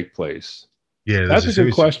series take place. Yeah, that's a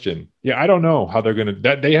good question. Yeah, I don't know how they're gonna.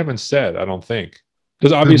 That they haven't said. I don't think,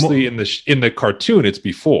 because obviously in the cartoon it's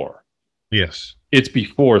before. Yes, it's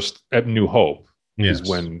before at New Hope. Yes, is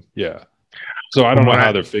when. Yeah. So I don't know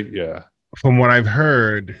how they're figuring. Yeah. From what I've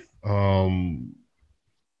heard,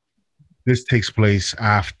 this takes place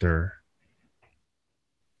after.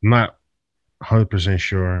 I'm not 100%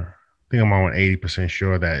 sure. I think I'm around 80%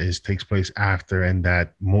 sure that it takes place after, and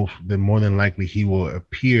that more than likely he will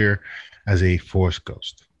appear as a Force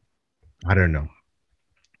ghost. I don't know.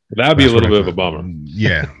 That'd be a little bit of a bummer.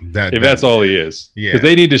 Yeah, if that's all he is. Yeah, because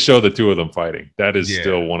they need to show the two of them fighting. That is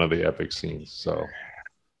still one of the epic scenes. So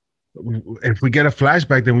if we get a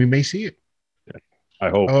flashback, then we may see it. Yeah, I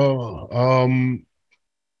hope.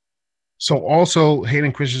 So also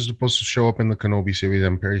Hayden Christensen is supposed to show up in the Kenobi series.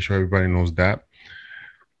 I'm pretty sure everybody knows that.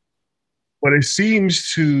 But it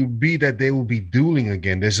seems to be that they will be dueling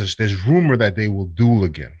again. There's rumor that they will duel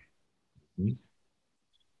again.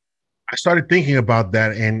 I started thinking about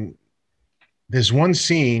that, and there's one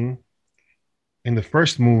scene in the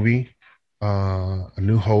first movie, A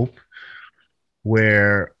New Hope,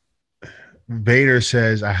 where Vader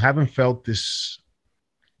says, "I haven't felt this,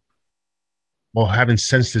 or haven't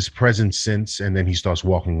sensed this presence since," and then he starts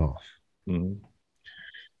walking off.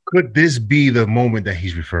 Could this be the moment that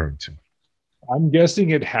he's referring to? I'm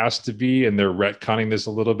guessing it has to be, and they're retconning this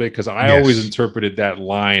a little bit, because I always interpreted that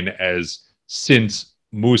line as since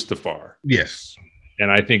Mustafar. Yes.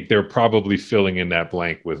 And I think they're probably filling in that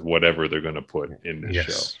blank with whatever they're going to put in this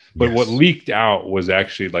show. Yes. But what Yes. leaked out was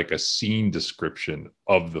actually like a scene description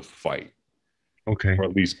of the fight, Okay. or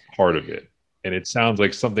at least part of it. And it sounds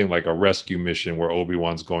like something like a rescue mission where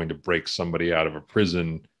Obi-Wan's going to break somebody out of a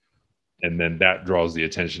prison, and then that draws the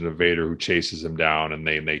attention of Vader, who chases him down, and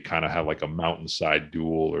they kind of have like a mountainside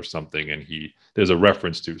duel or something. And there's a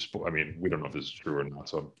reference to, I mean, we don't know if this is true or not,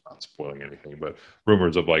 so I'm not spoiling anything, but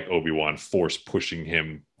rumors of like Obi-Wan force pushing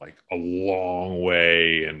him like a long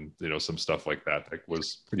way, and some stuff like that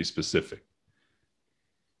was pretty specific.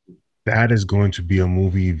 That is going to be a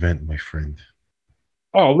movie event, my friend.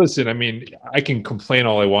 Oh, listen, I mean, I can complain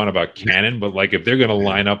all I want about canon, but like if they're going to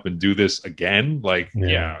line up and do this again, like,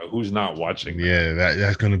 yeah, who's not watching that? Yeah,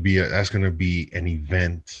 that's going to be an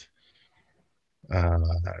event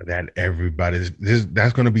that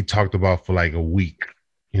that's going to be talked about for like a week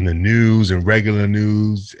in the news and regular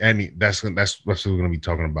news. And that's what we're going to be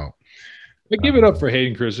talking about. I give it up for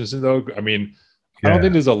Hayden Christensen, though. I mean, I don't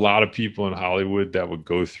think there's a lot of people in Hollywood that would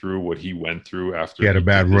go through what he went through after he had a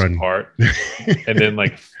bad run part. And then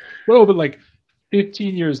like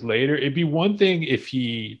 15 years later, it'd be one thing if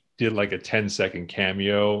he did like a 10-second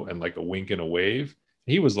cameo and like a wink and a wave.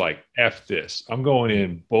 He was like, F this. I'm going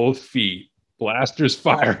in both feet, blasters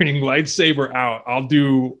firing, lightsaber out. I'm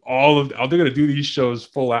going to do these shows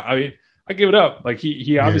full out. I mean, I give it up. Like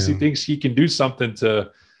he obviously thinks he can do something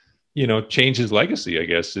to, change his legacy, I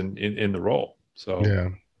guess, in the role. So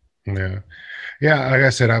yeah. Like I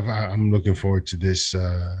said, I'm looking forward to this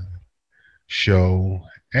show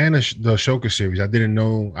and the Ahsoka series. I didn't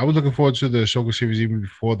know. I was looking forward to the Ahsoka series even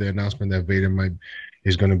before the announcement that Vader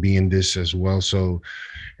is going to be in this as well. So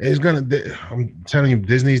I'm telling you,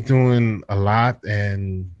 Disney's doing a lot,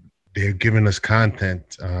 and they're giving us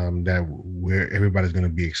content that where everybody's going to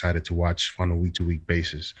be excited to watch on a week-to-week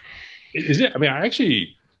basis. Is it? I mean, I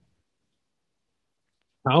actually,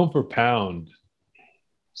 pound for pound,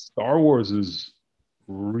 Star Wars is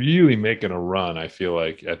really making a run, I feel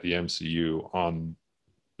like, at the MCU on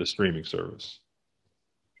the streaming service.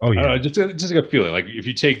 Oh yeah, just like a feeling. Like if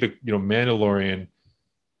you take the Mandalorian,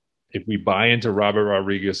 if we buy into Robert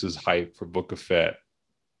Rodriguez's hype for Book of Fett,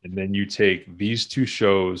 and then you take these two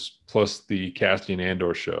shows plus the Cassian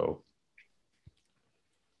Andor show,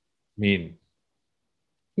 I mean,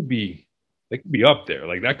 they could be up there.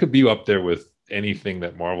 Like that could be up there with anything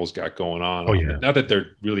that Marvel's got going on. Oh yeah. Not that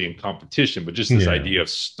they're really in competition, but just this idea of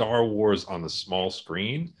Star Wars on the small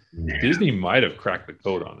screen. Yeah. Disney might have cracked the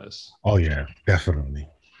code on this. Oh yeah, definitely.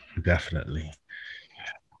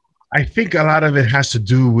 I think a lot of it has to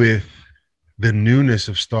do with the newness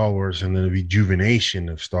of Star Wars and the rejuvenation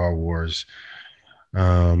of Star Wars,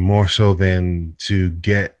 more so than to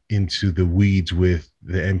get into the weeds with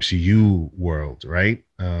the MCU world, right?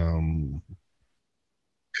 Because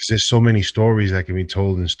there's so many stories that can be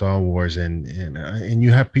told in Star Wars, and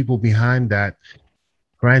you have people behind that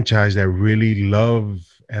franchise that really love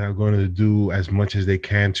and are going to do as much as they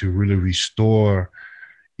can to really restore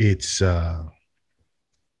its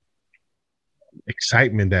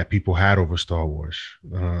excitement that people had over Star Wars.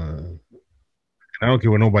 I don't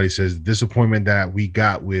care what nobody says. The disappointment that we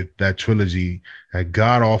got with that trilogy, that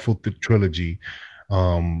god awful trilogy,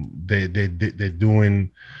 they're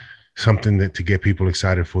doing something to get people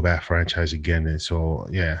excited for that franchise again. And so,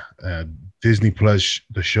 Disney Plus,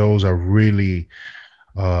 the shows are really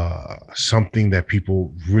something that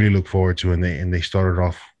people really look forward to, and they started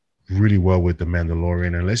off really well with The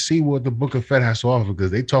Mandalorian. And let's see what the Book of Fett has to offer, because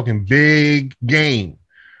they're talking big game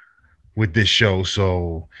with this show.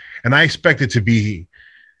 So, and I expect it to be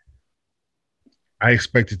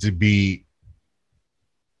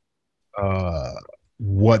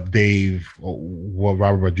what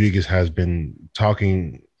Robert Rodriguez has been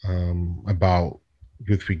talking about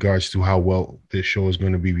with regards to how well this show is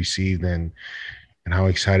going to be received, and how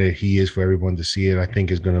excited he is for everyone to see it. I think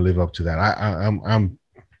is going to live up to that. I'm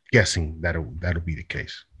guessing that'll be the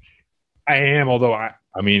case. I am, although I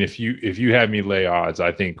mean, if you had me lay odds,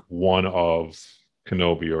 I think one of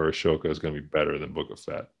Kenobi or Ahsoka is going to be better than Book of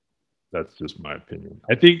Fett. That's just my opinion.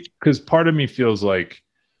 I think because part of me feels like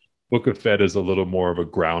Book of Fett is a little more of a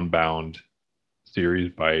ground-bound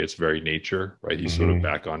series by its very nature, right? He's sort of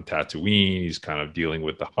back on Tatooine. He's kind of dealing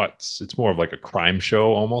with the Hutts. It's more of like a crime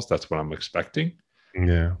show almost. That's what I'm expecting.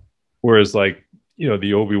 Yeah. Whereas like,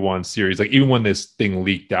 the Obi-Wan series, like even when this thing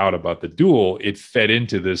leaked out about the duel, it fed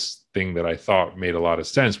into this thing that I thought made a lot of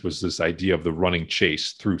sense, was this idea of the running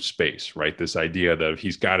chase through space, right? This idea that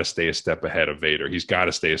he's got to stay a step ahead of Vader. He's got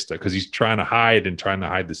to stay a step because he's trying to hide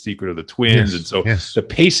the secret of the twins. And so the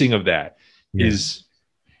pacing of that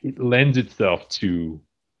it lends itself to,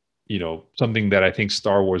 something that I think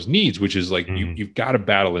Star Wars needs, which is like you've got to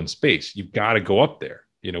battle in space. You've got to go up there.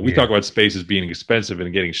 We talk about space as being expensive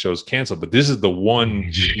and getting shows canceled, but this is the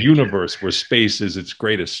one universe where space is its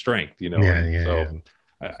greatest strength.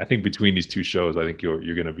 I think between these two shows, I think you're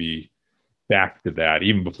going to be back to that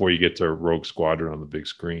even before you get to Rogue Squadron on the big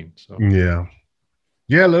screen. So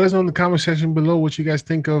yeah, let us know in the comment section below what you guys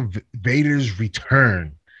think of Vader's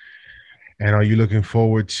return, and are you looking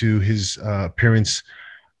forward to his appearance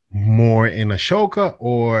more in Ahsoka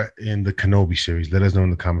or in the Kenobi series? Let us know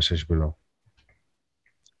in the comment section below.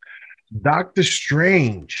 Doctor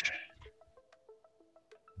Strange,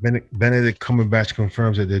 Benedict Cumberbatch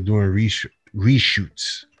confirms that they're doing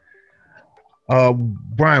reshoots.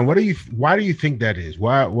 Brian, why do you think that is?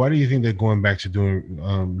 Why do you think they're going back to doing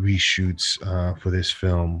reshoots for this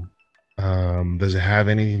film? Does it have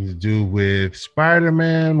anything to do with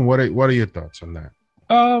Spider-Man? What are your thoughts on that?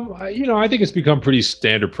 I think it's become pretty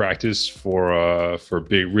standard practice for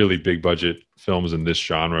really big budget films in this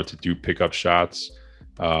genre to do pickup shots.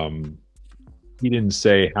 He didn't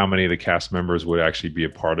say how many of the cast members would actually be a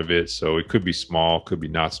part of it, so it could be small, could be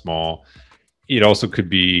not small. It also could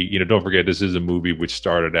be, don't forget, this is a movie which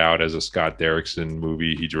started out as a Scott Derrickson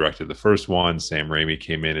movie. He directed the first one. Sam Raimi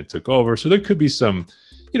came in and took over. So there could be some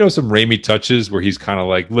Raimi touches where he's kind of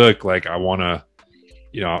like, look, like I want to,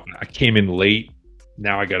 I came in late.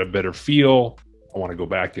 Now I got a better feel. I want to go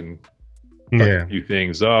back and a few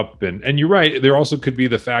things up. And you're right. There also could be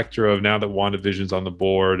the factor of now that WandaVision's on the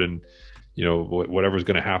board and, whatever's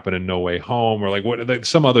going to happen in No Way Home or like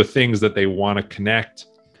some other things that they want to connect.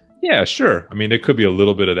 Yeah, sure. I mean, there could be a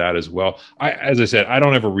little bit of that as well. As I said, I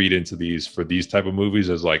don't ever read into these for these type of movies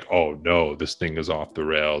as like, oh no, this thing is off the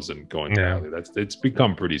rails and going down. It's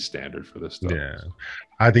become pretty standard for this stuff. Yeah,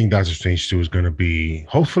 I think Doctor Strange 2 is going to be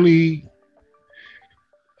hopefully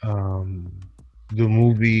the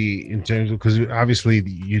movie in terms of, because obviously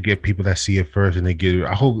you get people that see it first and they get it.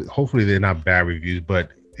 Hopefully they're not bad reviews, but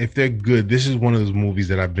if they're good, this is one of those movies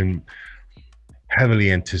that I've been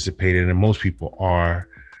heavily anticipated, and most people are.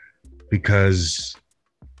 Because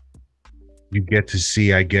you get to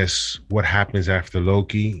see, I guess, what happens after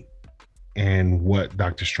Loki and what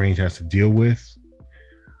Doctor Strange has to deal with.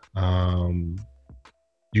 You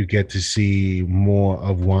get to see more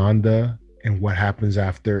of Wanda and what happens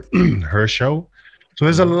after her show. So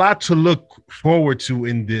there's a lot to look forward to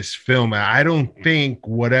in this film. I don't think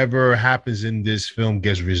whatever happens in this film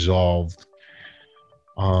gets resolved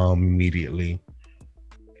immediately,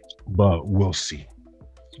 but we'll see.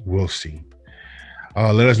 We'll see.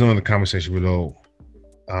 Let us know in the comment section below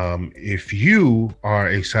if you are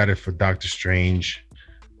excited for Doctor Strange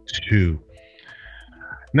 2.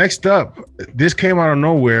 Next up, this came out of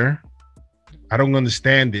nowhere. I don't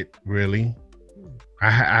understand it really.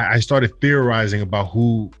 I started theorizing about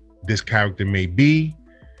who this character may be.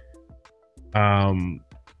 But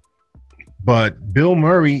Bill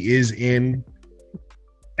Murray is in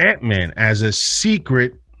Ant-Man as a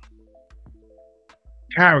secret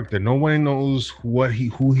character. No one knows who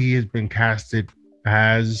he has been casted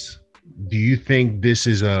as. Do you think this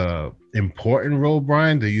is a important role,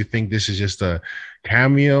 Brian? Do you think this is just a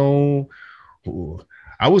cameo?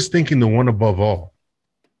 I was thinking the one above all.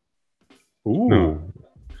 Ooh. No.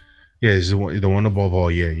 Yeah, it's the one above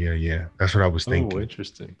all. Yeah. That's what I was thinking. Oh,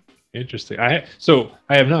 interesting. I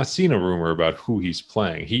have not seen a rumor about who he's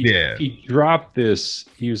playing. He dropped this.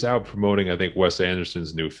 He was out promoting, I think, Wes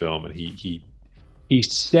Anderson's new film, and he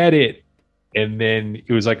said it, and then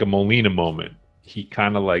it was like a Molina moment. He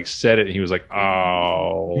kind of like said it, and he was like,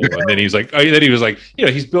 "Oh," and then he's like, then he was like,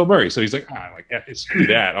 he's Bill Murray, so he's like, screw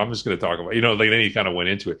that. I'm just going to talk about, like then he kind of went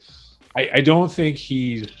into it. I don't think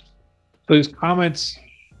his comments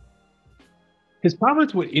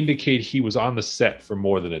would indicate he was on the set for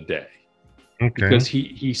more than a day, because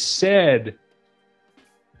he said.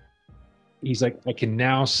 He's like, I can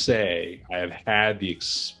now say I have had the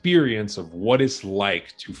experience of what it's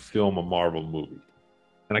like to film a Marvel movie.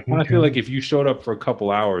 And I kind of feel like if you showed up for a couple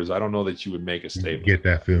hours, I don't know that you would make a statement. Get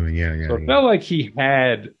that feeling, yeah. So it felt like he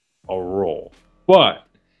had a role. But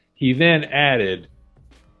he then added,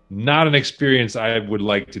 not an experience I would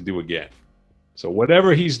like to do again. So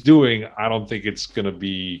whatever he's doing, I don't think it's going to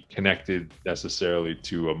be connected necessarily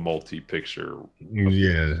to a multi-picture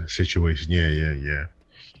situation. Yeah.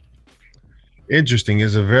 Interesting.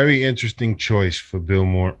 It's a very interesting choice for Bill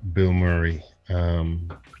Murray.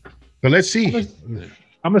 But let's see.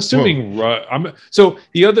 I'm assuming. The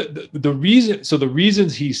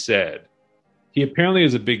reasons he said, he apparently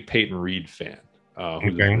is a big Peyton Reed fan,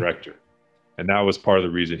 who's the director, and that was part of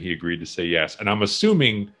the reason he agreed to say yes. And I'm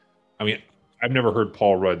assuming, I mean, I've never heard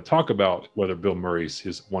Paul Rudd talk about whether Bill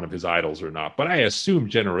Murray's one of his idols or not, but I assume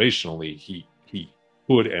generationally he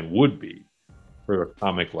could and would be. For a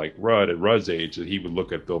comic like Rudd at Rudd's age, that he would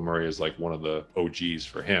look at Bill Murray as like one of the OGs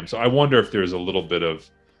for him. So I wonder if there's a little bit of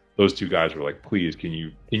those two guys were like, please, can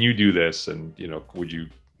you do this? And would you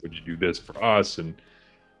do this for us? And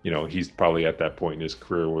he's probably at that point in his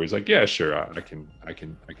career where he's like, yeah, sure, I can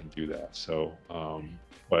do that. So,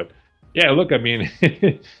 but yeah, look, I mean,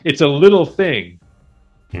 it's a little thing.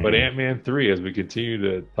 But Ant-Man 3, as we continue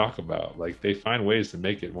to talk about, like they find ways to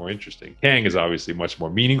make it more interesting. Kang is obviously much more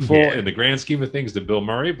meaningful in the grand scheme of things than Bill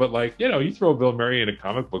Murray, but like, you throw Bill Murray in a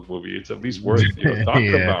comic book movie, it's at least worth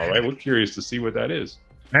talking about, right? We're curious to see what that is.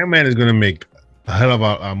 Ant-Man is going to make a hell of a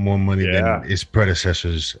lot more money than its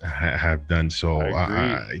predecessors have done. So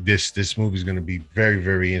this movie is going to be very,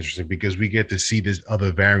 very interesting because we get to see this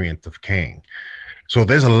other variant of Kang. So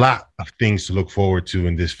there's a lot of things to look forward to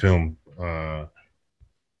in this film.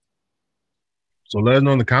 So let us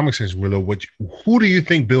know in the comment section below who do you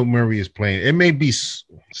think Bill Murray is playing? It may be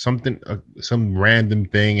something, some random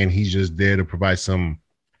thing, and he's just there to provide some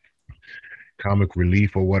comic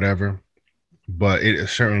relief or whatever. But it'll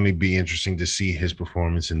certainly be interesting to see his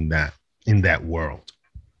performance in that world.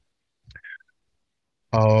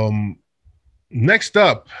 Next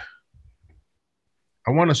up,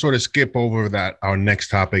 I want to sort of skip over our next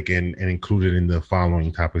topic and include it in the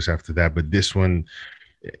following topics after that. But this one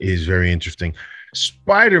is very interesting.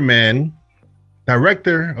 Spider-Man,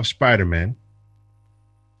 director of Spider-Man,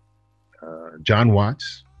 John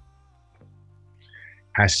Watts,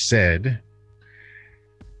 has said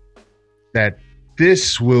that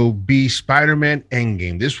this will be Spider-Man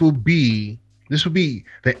Endgame. This will be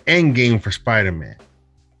the end game for Spider-Man.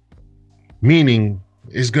 Meaning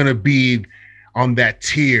it's going to be on that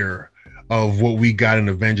tier of what we got in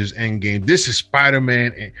Avengers Endgame. This is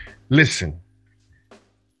Spider-Man. Listen,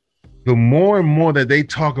 the more and more that they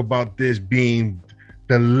talk about this being,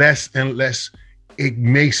 the less and less it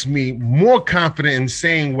makes me more confident in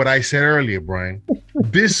saying what I said earlier, Brian.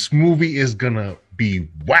 This movie is going to be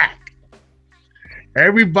whack.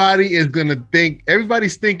 Everybody's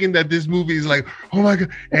thinking that this movie is like, oh my God.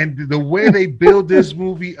 And the way they build this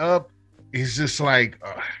movie up is just like,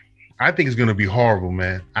 I think it's going to be horrible,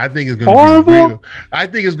 man. I think it's going to be real. I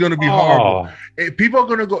think it's going to be horrible. People are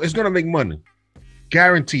going to go, it's going to make money.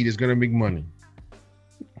 Guaranteed it's going to make money.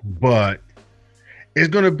 But it's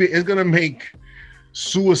going to make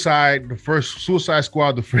the first Suicide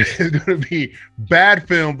Squad, it's going to be bad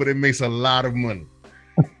film, but it makes a lot of money.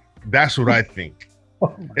 That's what I think.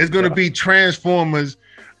 It's going to be Transformers,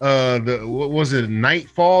 what was it,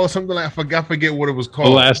 Nightfall or something like that? I forget what it was called.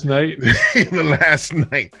 The Last Night? The Last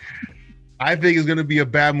Night. I think it's going to be a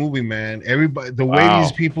bad movie, man. Everybody, the way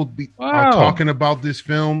these people are talking about this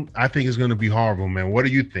film, I think it's going to be horrible, man. What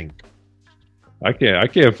do you think? I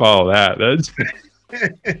can't follow that. That's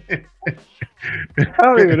I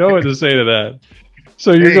don't even know what to say to that.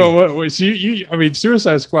 So you go, what? So I mean,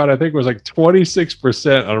 Suicide Squad, I think was like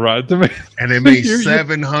 26% on Rotten Tomatoes, and it made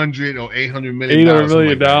 $700 or $800 million. $800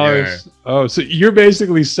 million. Yeah. Oh, so you're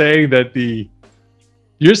basically saying that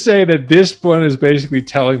this one is basically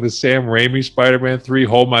telling the Sam Raimi Spider-Man 3,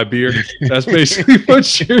 hold my beer. That's basically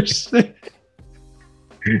what you're saying.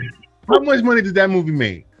 How much money did that movie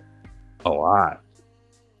make? A lot.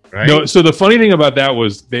 Right? No, so the funny thing about that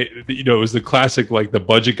was it was the classic, like the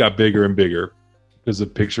budget got bigger and bigger because the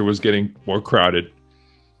picture was getting more crowded.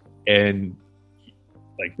 And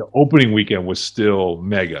like the opening weekend was still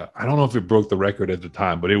mega. I don't know if it broke the record at the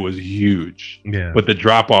time, but it was huge. Yeah. But the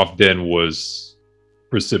drop off then was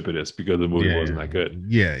precipitous because the movie wasn't that good.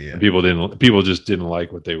 Yeah. And people just didn't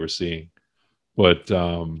like what they were seeing. But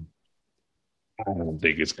I don't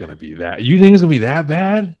think it's gonna be that. You think it's gonna be that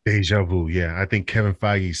bad? Deja vu. Yeah, I think Kevin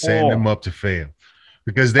Feige setting them up to fail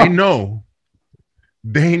because they know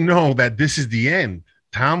that this is the end.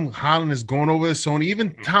 Tom Holland is going over to Sony.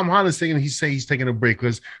 Even Tom Holland's saying he's taking a break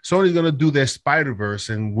because Sony's gonna do their Spider-Verse,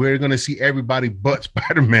 and we're gonna see everybody but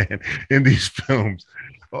Spider-Man in these films.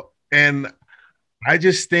 And I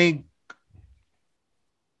just think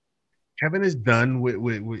Kevin is done with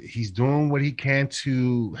he's doing what he can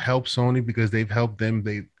to help Sony because they've helped them.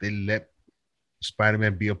 They let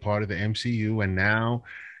Spider-Man be a part of the MCU, and now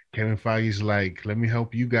Kevin Feige's like, let me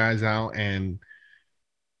help you guys out, and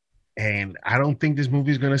I don't think this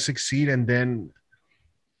movie is gonna succeed. And then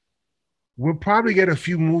we'll probably get a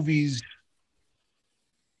few movies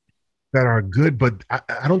that are good, but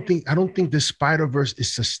I don't think the Spider-Verse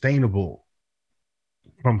is sustainable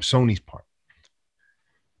from Sony's part.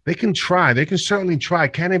 They can certainly try.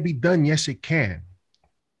 Can it be done? Yes, it can.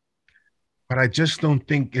 But I just don't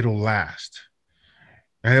think it'll last.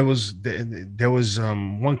 And there was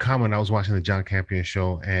one comment. I was watching the John Campion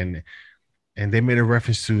show, and they made a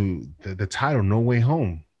reference to the title No Way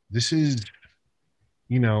Home. This is,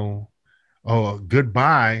 you know, oh,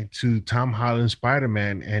 goodbye to Tom Holland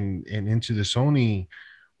Spider-Man and into the Sony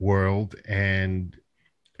world, and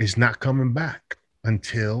it's not coming back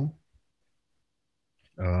until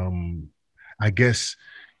um I guess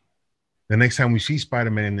the next time we see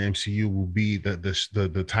Spider-Man in the MCU will be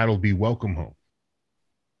the title will be Welcome Home.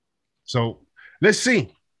 So let's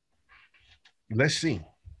see. Let's see.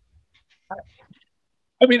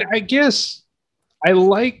 I mean, I guess I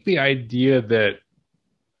like the idea that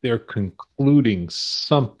they're concluding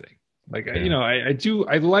something. Like, Yeah.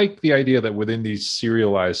 I like the idea that within these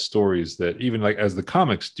serialized stories, that even like as the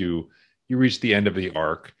comics do, you reach the end of the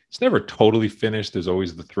arc. It's never totally finished. There's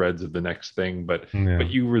always the threads of the next thing, but Yeah.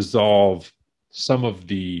 you resolve some of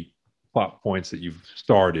the plot points that you've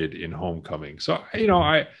started in Homecoming. So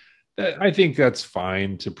I think that's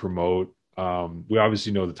fine to promote. We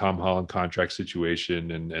obviously know the Tom Holland contract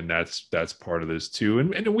situation, and that's part of this too.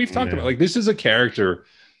 And we've talked about, like, this is a character,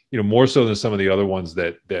 more so than some of the other ones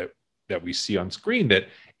that we see on screen, that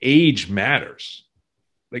age matters.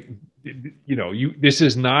 Like, this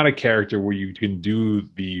is not a character where you can do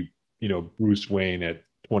the, Bruce Wayne at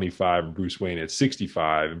 25 and Bruce Wayne at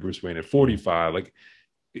 65 and Bruce Wayne at 45. Like,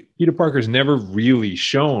 Peter Parker's never really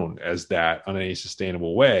shown as that on any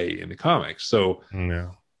sustainable way in the comics. So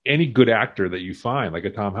any good actor that you find, like a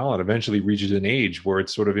Tom Holland, eventually reaches an age where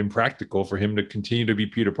it's sort of impractical for him to continue to be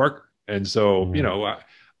Peter Parker. And so,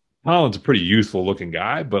 Holland's a pretty youthful looking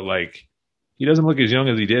guy, but like, he doesn't look as young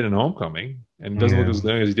as he did in Homecoming, and doesn't look as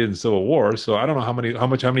young as he did in Civil War. So I don't know how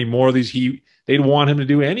many more of these they'd want him to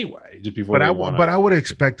do anyway, just before. But I would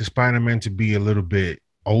expect the Spider-Man to be a little bit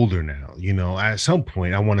older now. At some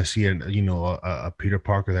point, I want to see a Peter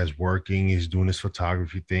Parker that's working, he's doing this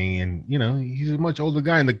photography thing, and he's a much older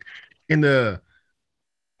guy. In the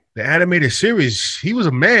animated series, he was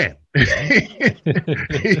a man. He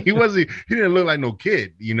didn't look like no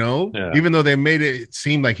kid, even though they made it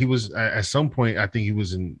seem like he was at some point. I think he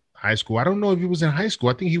was in high school. I don't know if he was in high school.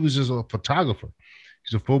 I think he was just a photographer.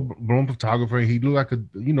 He's a full-blown photographer. He looked like a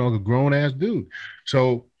grown-ass dude.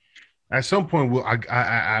 So at some point,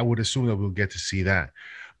 I would assume that we'll get to see that.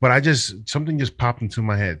 But something just popped into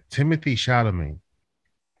my head. Timothy Chalamet,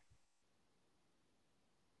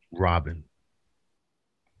 Robin.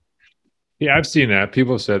 Yeah, I've seen that.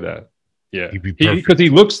 People have said that. Yeah, because he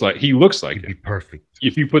looks like he'd be perfect.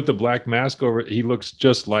 If you put the black mask over it, he looks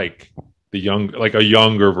just like the younger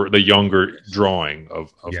drawing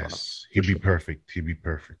of yes, he'd be perfect. He'd be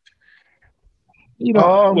perfect.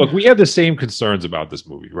 Look, we have the same concerns about this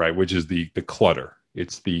movie, right? Which is the clutter.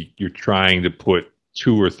 It's you're trying to put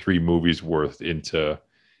 2 or 3 movies worth into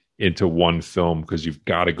one film because you've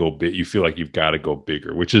got to go big. You feel like you've got to go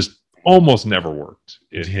bigger, which is almost never worked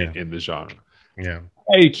in the genre. Yeah,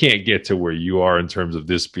 you can't get to where you are in terms of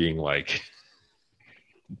this being like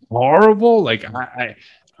horrible. Like,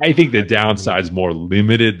 I think the downside is more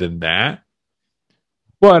limited than that.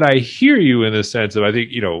 But I hear you in the sense of, I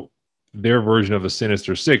think, their version of the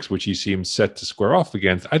Sinister Six, which he seems set to square off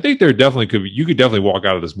against. I think you could definitely walk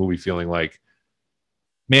out of this movie feeling like,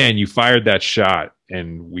 man, you fired that shot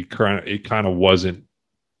and it kind of wasn't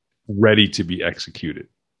ready to be executed,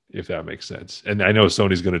 if that makes sense. And I know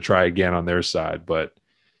Sony's going to try again on their side, but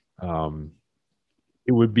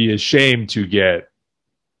it would be a shame to get,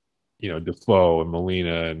 Defoe and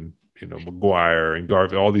Molina and, Maguire and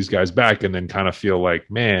Garfield, all these guys back, and then kind of feel like,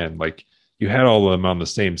 man, like you had all of them on the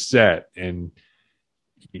same set and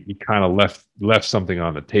you kind of left something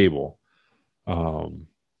on the table.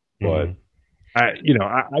 But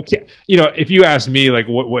I can't, if you ask me, like,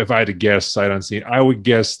 what if I had to guess sight unseen, I would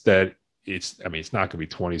guess that it's not going to be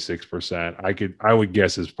 26%. I would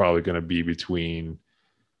guess it's probably going to be between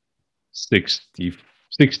 60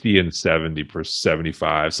 and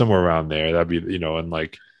 75, somewhere around there. That'd be,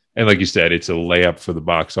 and like you said, it's a layup for the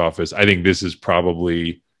box office. I think this is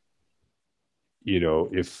probably,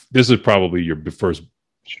 if this is probably your first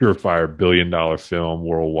surefire $1 billion film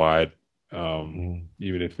worldwide,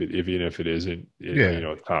 even if it isn't,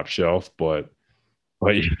 top shelf, but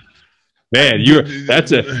man, I'll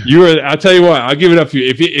tell you what, I'll give it up for you.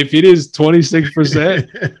 If it is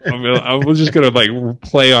 26%, I'm just gonna like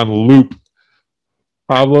play on loop.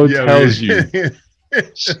 Pablo tells you,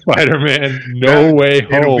 Spider-Man No Way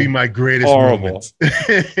Home. It'll be my greatest moment.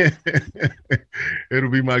 It'll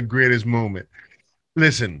be my greatest moment.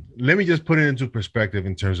 Listen, let me just put it into perspective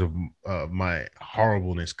in terms of my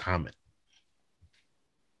horribleness comment.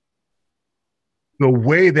 the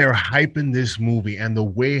way they're hyping this movie and the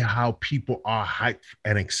way how people are hyped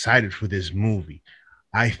and excited for this movie,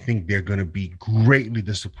 I think they're going to be greatly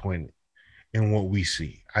disappointed in what we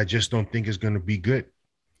see. I just don't think it's going to be good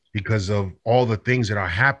because of all the things that are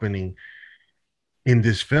happening in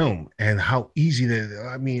this film and how easy that,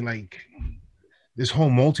 I mean, like this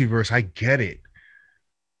whole multiverse, I get it,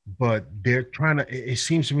 but they're trying to, it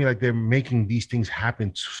seems to me like they're making these things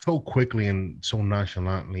happen so quickly and so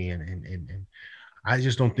nonchalantly. And I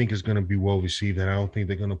just don't think it's going to be well received. And I don't think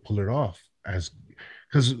they're going to pull it off as,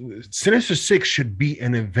 because Sinister Six should be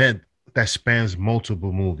an event that spans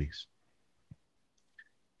multiple movies.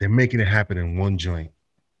 They're making it happen in one joint.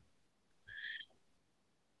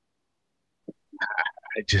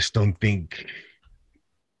 I just don't think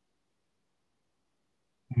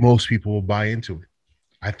most people will buy into it.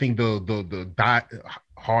 I think the die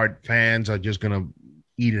hard fans are just gonna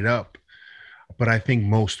eat it up, but I think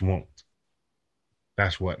most won't.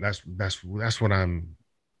 That's what I'm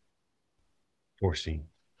foreseeing.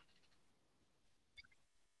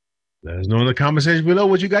 Let us know in the comment section below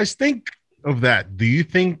what you guys think of that. Do you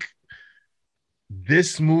think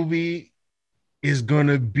this movie is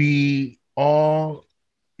gonna be all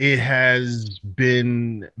it has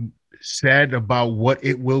been said about what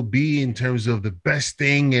it will be in terms of the best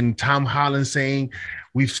thing, and Tom Holland saying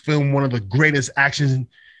we've filmed one of the greatest action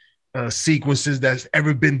sequences that's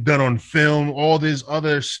ever been done on film, all this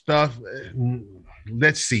other stuff?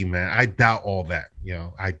 Let's see, man. I doubt all that.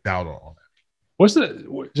 I doubt all that. What's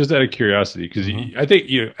the, just out of curiosity, because I think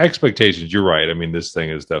expectations, you're right. I mean, this thing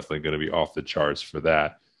is definitely going to be off the charts for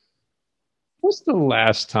that. What's the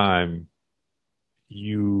last time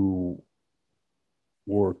you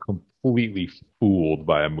were completely fooled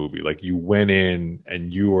by a movie? Like you went in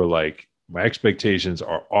and you were like, my expectations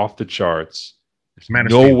are off the charts. There's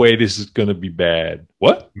no way this is going to be bad.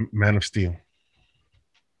 What? Man of Steel.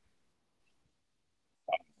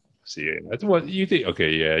 See, that's what you think.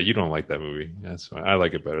 Okay, yeah, you don't like that movie. That's fine. I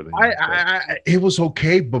like it better than you. It was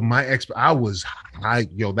okay, but I was high.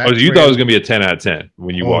 That you thought it was gonna be a 10 out of 10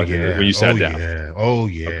 when you walked in, when you sat down.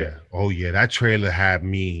 Yeah. That trailer had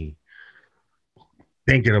me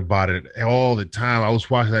thinking about it all the time. I was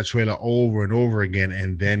watching that trailer over and over again,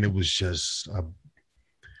 and then it was just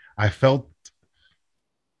I felt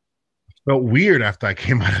weird after I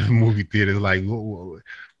came out of the movie theater. Like,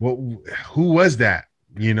 what who was that?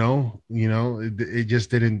 It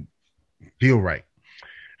just didn't feel right.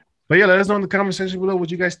 But yeah, let us know in the comment section below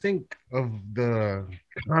what you guys think of the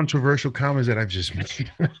controversial comments that I've just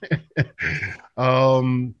made.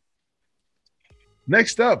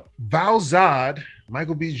 Next up, Val Zod,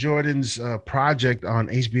 Michael B. Jordan's project on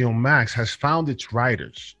HBO Max, has found its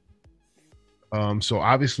writers. So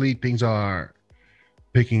obviously things are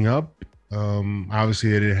picking up.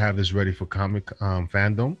 Obviously they didn't have this ready for comic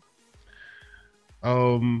fandom.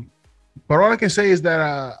 But all I can say is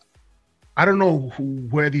that I don't know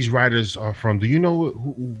where these writers are from. Do you know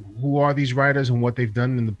who are these writers and what they've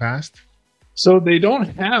done in the past? So they don't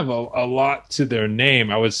have a lot to their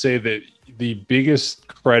name. I would say that the biggest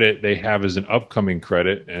credit they have is an upcoming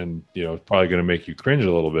credit, and it's probably going to make you cringe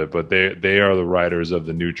a little bit, but they are the writers of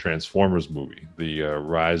the new Transformers movie, the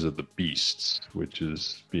Rise of the Beasts, which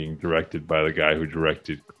is being directed by the guy who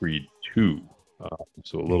directed Creed 2.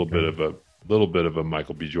 So a little bit of a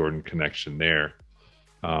Michael B. Jordan connection there.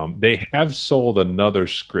 They have sold another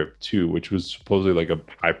script too, which was supposedly like a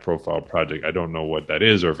high-profile project. I don't know what that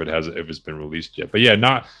is, or if it's been released yet. But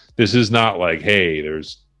yeah, this is not like, hey,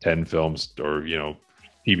 there's 10 films or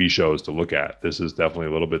TV shows to look at. This is definitely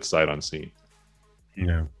a little bit sight unseen.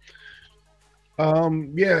 Yeah.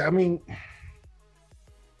 Yeah. I mean,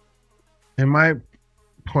 from my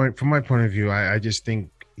point of view, I just think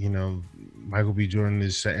Michael B. Jordan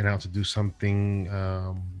is setting out to do something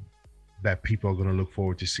that people are going to look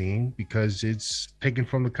forward to seeing, because it's taken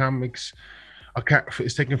from the comics.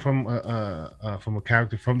 It's taken from a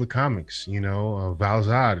character from the comics. Val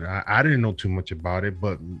Zod. I didn't know too much about it,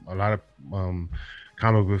 but a lot of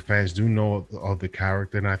comic book fans do know of the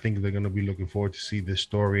character, and I think they're going to be looking forward to see this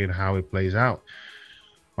story and how it plays out.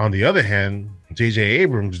 On the other hand, J.J.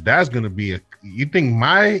 Abrams, that's going to be you think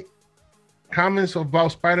my comments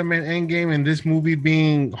about Spider-Man Endgame and this movie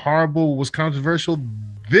being horrible was controversial?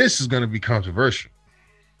 This is going to be controversial.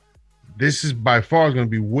 This is by far going to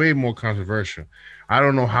be way more controversial. I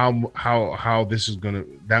don't know how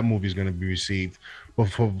that movie is going to be received, but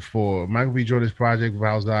for Michael B. Jordan's project,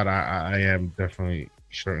 Val Zod, I am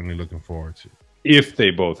certainly looking forward to. If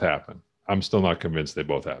they both happen, I'm still not convinced they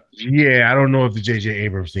both happen. Yeah, I don't know if the J.J.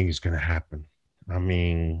 Abrams thing is going to happen. I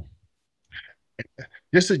mean,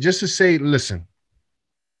 just to say, listen,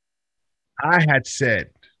 I had said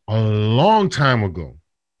a long time ago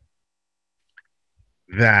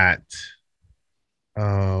that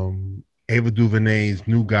Ava DuVernay's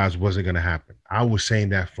New Gods wasn't going to happen. I was saying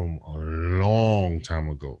that from a long time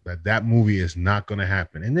ago that that movie is not going to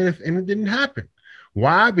happen, and then and it didn't happen.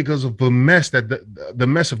 Why? Because of the mess that the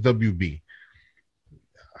mess of WB.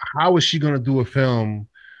 How is she going to do a film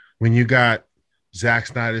when you got Zack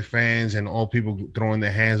Snyder fans and all people throwing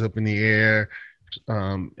their hands up in the air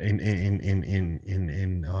in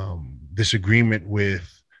disagreement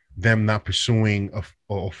with them not pursuing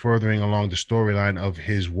or furthering along the storyline of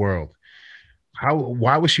his world?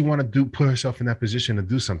 Why would she want to put herself in that position to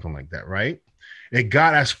do something like that, right? It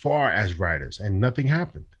got as far as writers and nothing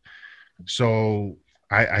happened. So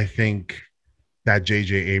I think that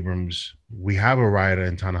J.J. Abrams, we have a writer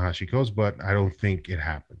in Ta-Nehisi Coates, but I don't think it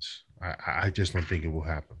happens. I just don't think it will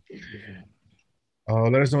happen.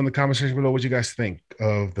 Let us know in the comment section below what you guys think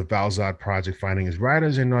of the Val-Zod project finding his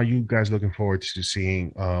writers, and are you guys looking forward to seeing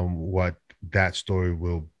what that story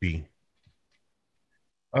will be?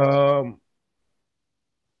 So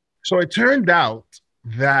it turned out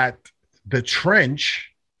that the trench,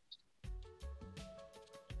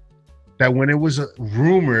 that when it was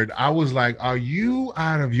rumored, I was like, are you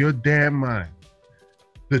out of your damn mind?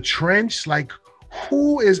 The trench, like,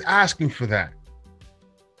 who is asking for that?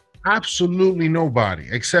 Absolutely nobody,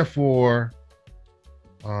 except for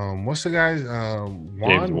what's the guy's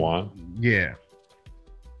James Wan. Yeah.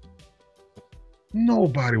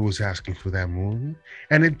 Nobody was asking for that movie.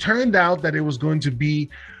 And it turned out that it was going to be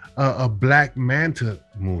a Black Manta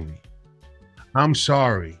movie. I'm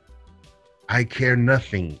sorry. I care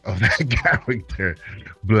nothing of that character,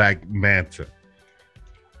 Black Manta.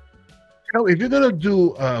 You know, if you're going to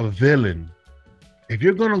do a villain, if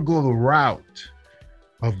you're going to go the route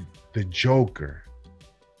of the Joker,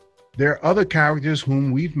 there are other characters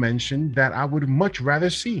whom we've mentioned that I would much rather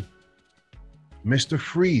see. Mr.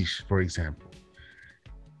 Freeze, for example.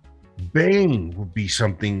 Bane would be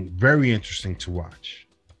something very interesting to watch.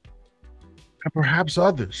 And perhaps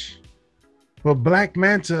others. But Black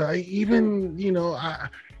Manta, even, you know,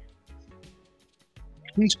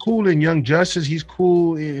 he's cool in Young Justice. He's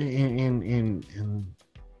cool in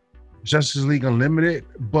Justice League Unlimited,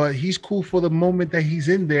 but he's cool for the moment that he's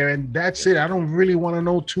in there, and that's it. I don't really want to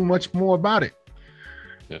know too much more about it.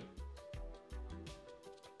 Yeah.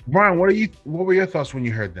 Brian, what were your thoughts when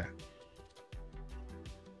you heard that?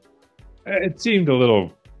 It seemed a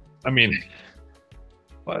little, I mean,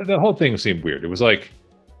 the whole thing seemed weird. It was like,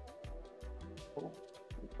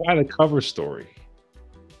 why the cover story?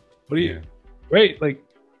 What do you, right? Like,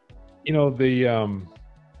 you know, I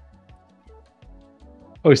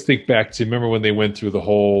always think back to, remember when they went through the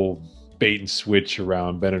whole bait and switch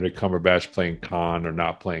around Benedict Cumberbatch playing Khan or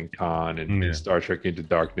not playing Khan, and Star Trek Into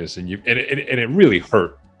Darkness, and it really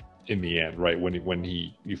hurt in the end, right? When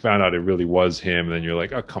you found out it really was him, and then you're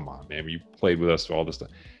like, oh, come on, man, you played with us for all this stuff.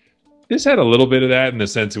 This had a little bit of that in the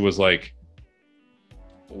sense it was like,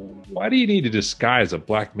 why do you need to disguise a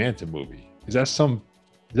Black Manta movie? Is that some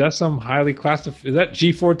highly classified? Is that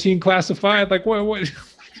G14 classified? Like what?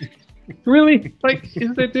 Really? Like,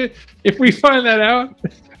 is that if we find that out,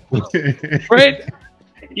 right?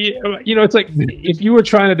 You know, it's like if you were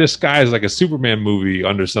trying to disguise like a Superman movie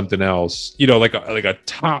under something else, you know, like a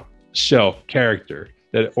top shelf character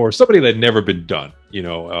that, or somebody that had never been done. You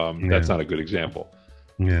know, that's not a good example.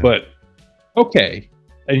 Yeah. But okay.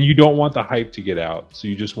 And you don't want the hype to get out, so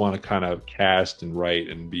you just want to kind of cast and write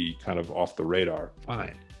and be kind of off the radar.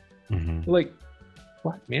 Fine. Mm-hmm. Like,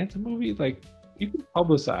 Black Manta movie, like, you can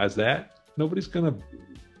publicize that. Nobody's gonna.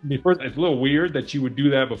 I mean, first, it's a little weird that you would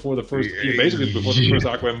do that before the first, basically before the first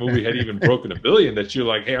Aquaman movie had even broken $1 billion. That you're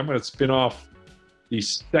like, hey, I'm gonna spin off the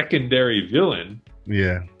secondary villain.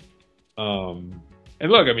 Yeah. And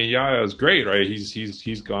look, I mean, Yahya is great, right?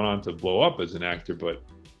 He's gone on to blow up as an actor, but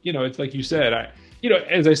you know, it's like you said, you know,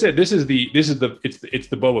 as I said, it's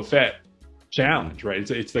the Boba Fett challenge, right?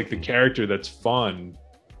 It's like the character that's fun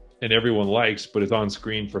and everyone likes, but it's on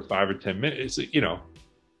screen for 5 or 10 minutes. It's, you know,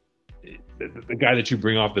 the guy that you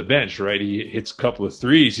bring off the bench, right? He hits a couple of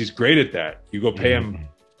threes. He's great at that. You go pay him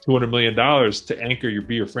 $200 million to anchor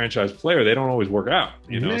be your franchise player. They don't always work out,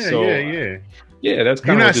 you know? Yeah, that's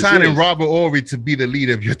kind of. You're not signing is. Robert Horry to be the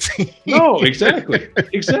leader of your team. No, exactly.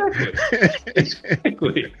 So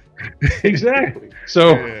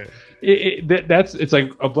it's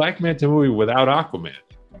like a Black Manta movie without Aquaman.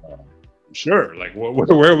 Sure, like what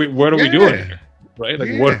are we doing here, right?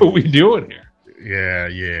 Like what are we doing here?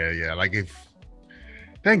 Yeah. Like, if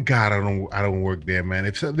thank God I don't work there, man.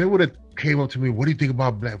 If they would have came up to me, what do you think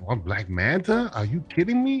about Black Manta? Are you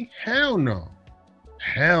kidding me? Hell no.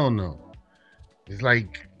 It's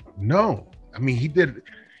like, no. I mean, he did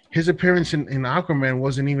his appearance in Aquaman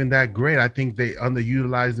wasn't even that great. I think they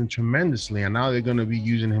underutilized him tremendously, and now they're going to be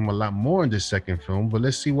using him a lot more in this second film. But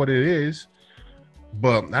let's see what it is.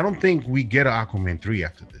 But I don't think we get an Aquaman 3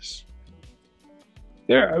 after this.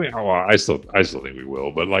 I mean, well, I still think we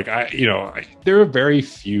will, but like there are very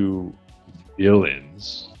few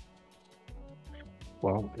villains.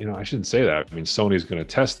 Well, I shouldn't say that. I mean, Sony's going to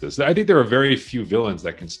test this. I think there are very few villains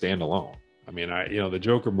that can stand alone. I mean, the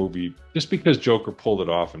Joker movie, just because Joker pulled it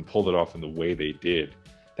off in the way they did,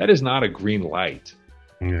 that is not a green light.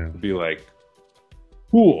 Yeah. To be like,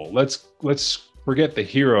 cool, let's forget the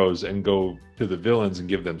heroes and go to the villains and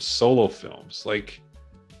give them solo films. Like,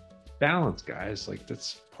 balance, guys. Like,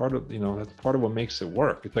 that's part of what makes it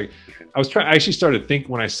work. It's like, I actually started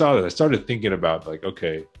thinking, when I saw that, I started thinking about, like,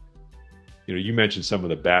 okay, you mentioned some of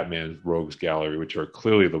the Batman rogues gallery, which are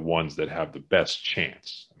clearly the ones that have the best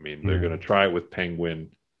chance. I mean, they're going to try it with Penguin.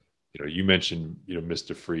 You mentioned,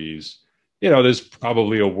 Mr. Freeze. There's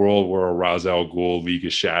probably a world where a Ra's al Ghul, League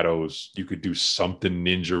of Shadows, you could do something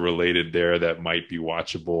ninja related there that might be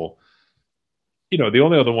watchable. The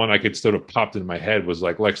only other one I could sort of popped in my head was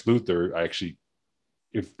like Lex Luthor. Actually,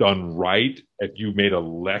 if done right, if you made a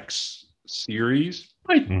Lex series,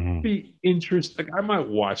 might be interesting. Like, I might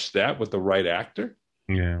watch that with the right actor.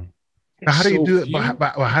 Yeah. But how do you do it?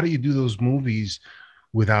 But how do you do those movies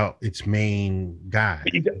without its main guy?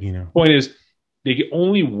 Point is, they can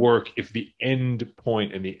only work if the end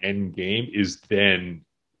point and the end game is then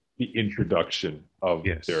the introduction of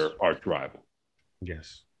their arch rival.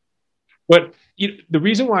 Yes. But the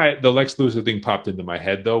reason why the Lex Luthor thing popped into my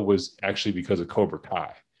head, though, was actually because of Cobra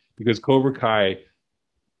Kai. Because Cobra Kai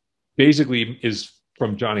basically is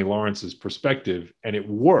from Johnny Lawrence's perspective, and it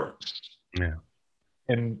works. Yeah.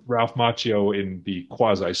 And Ralph Macchio in the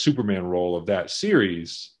quasi-Superman role of that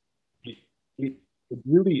series, it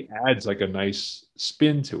really adds like a nice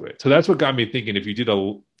spin to it. So that's what got me thinking, if you did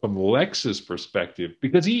from Lex's perspective,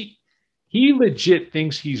 because he legit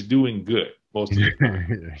thinks he's doing good most of the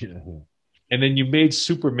time. Yeah. And then you made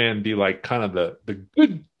Superman be like kind of the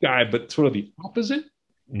good guy, but sort of the opposite.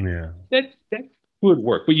 Yeah. That would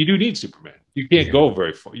work. But you do need Superman. You can't go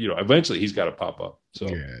very far. Eventually he's got to pop up. So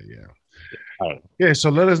yeah. So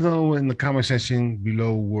let us know in the comment section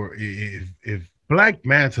below if Black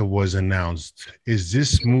Manta was announced, is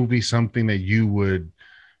this movie something that you would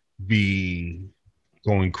be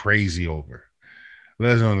going crazy over?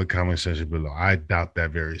 Let us know in the comment section below. I doubt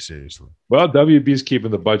that very seriously. Well, WB's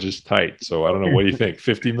keeping the budgets tight, so I don't know. What do you think?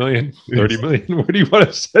 50 million, 30 million? Where do you want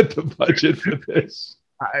to set the budget for this?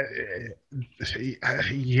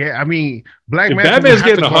 I mean, Black Manta. Batman's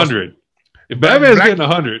getting 100. If Batman's getting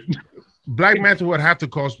 100, Black Manta would have to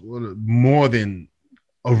cost more than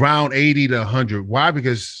around 80 to 100. Why?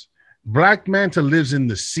 Because Black Manta lives in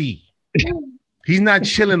the sea. He's not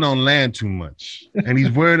chilling on land too much, and he's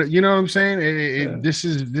wearing. You know what I'm saying? This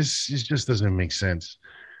just doesn't make sense.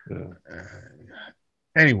 Yeah.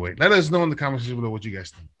 Anyway, let us know in the comments below what you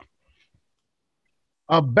guys think.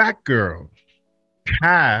 Batgirl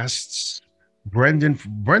casts Brendan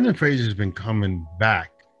Fraser has been coming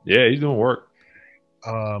back. Yeah, he's doing work.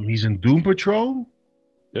 He's in Doom Patrol.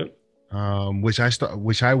 Yep. Which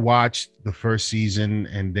I watched the first season,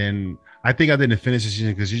 and then I think I didn't finish the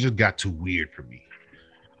season because it just got too weird for me.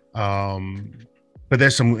 But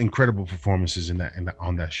there's some incredible performances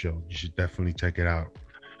on that show. You should definitely check it out.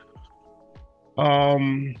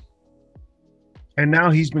 And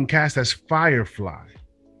now he's been cast as Firefly.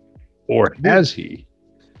 Or has he?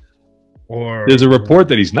 Or there's a report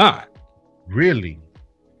that he's not. Really?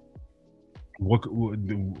 What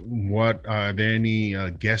are there any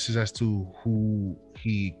guesses as to who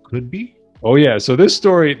he could be? Oh yeah, so this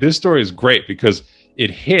story is great because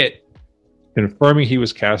it hit confirming he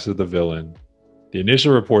was cast as the villain. The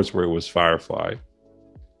initial reports were it was Firefly,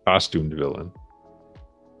 costumed villain.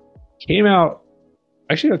 Came out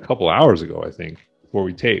actually a couple hours ago, I think, before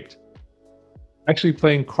we taped. Actually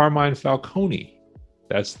playing Carmine Falcone.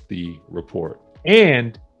 That's the report.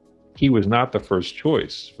 And he was not the first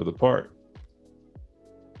choice for the part.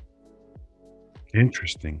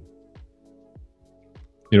 Interesting.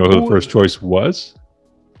 You know who the first choice was?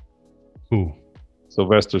 Who?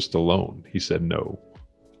 Sylvester Stallone. He said no.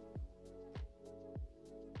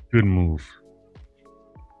 Good move.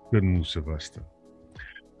 Good move, Sylvester.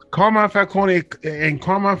 Carmine Falcone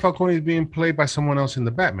is being played by someone else in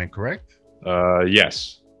the Batman, correct?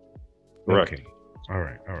 Yes. Correct. Okay. All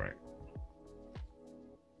right.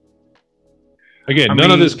 Again,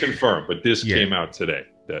 none of this confirmed, but this came out today.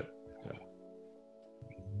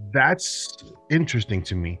 That's interesting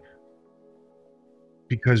to me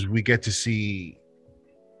because we get to see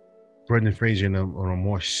Brendan Fraser on a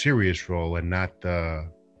more serious role and not the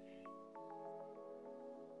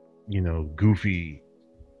goofy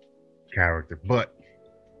character. But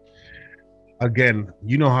again,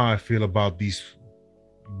 you know how I feel about these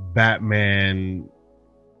Batman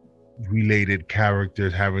related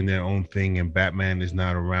characters having their own thing and Batman is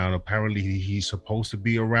not around. Apparently he's supposed to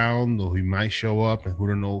be around, or he might show up, and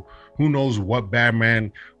who knows what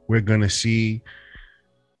Batman we're gonna see.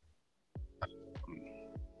 I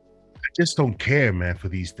just don't care, man, for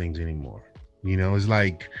these things anymore. It's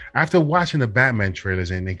like after watching the Batman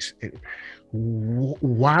trailers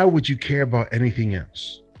why would you care about anything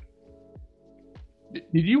else?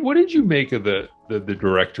 What did you make of the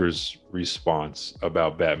director's response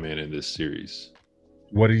about Batman in this series?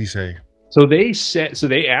 What did he say? So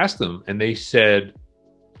they asked them, and they said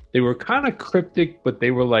they were kind of cryptic, but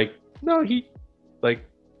they were like, no,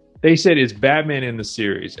 they said it's Batman in the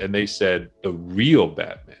series, and they said the real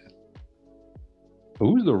Batman.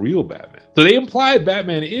 Who's the real Batman? So they implied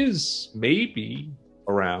Batman is maybe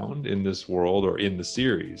around in this world or in the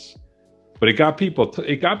series, but it got people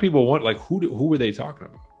like, who were they talking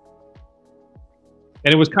about?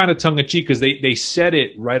 And it was kind of tongue in cheek because they said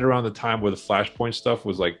it right around the time where the Flashpoint stuff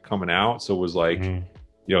was like coming out. So it was like, like,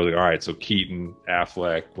 all right, so Keaton,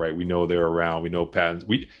 Affleck, right? We know they're around. We know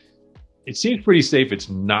Pattinson. It seems pretty safe it's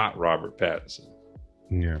not Robert Pattinson.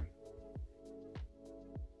 Yeah.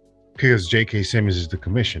 Because J.K. Simmons is the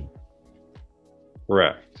commission.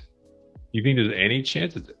 Correct. You think there's any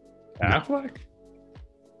chance it's Affleck?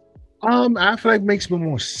 Affleck makes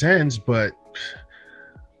more sense, but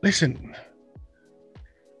listen,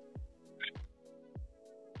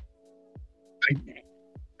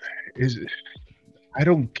 I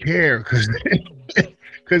don't care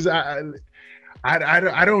because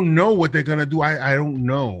I don't know what they're gonna do. I don't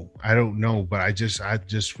know, but I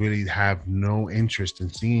just really have no interest in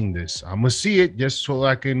seeing this. I'm gonna see it just so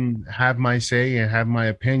I can have my say and have my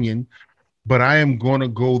opinion, but I am gonna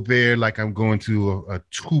go there like I'm going to a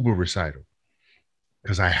tuba recital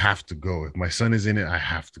because I have to go. If my son is in it, I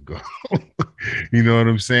have to go. You know what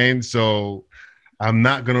I'm saying? So I'm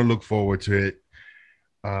not gonna look forward to it.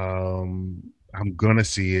 I'm gonna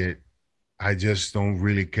see it. I just don't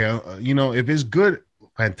really care. If it's good,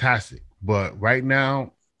 fantastic. But right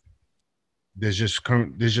now, there's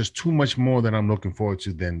just too much more that I'm looking forward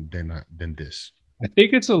to than this. I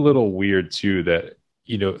think it's a little weird too that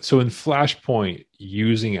so in Flashpoint,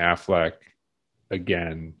 using Affleck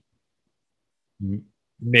again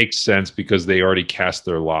makes sense because they already cast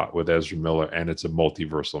their lot with Ezra Miller, and it's a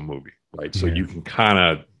multiversal movie, right? So you can kind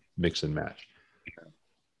of mix and match.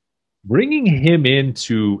 Bringing him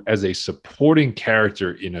into as a supporting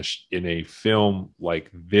character in a film like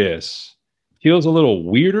this feels a little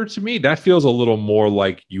weirder to me. That feels a little more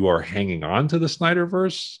like you are hanging on to the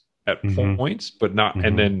Snyderverse at points, but not,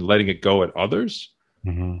 and then letting it go at others.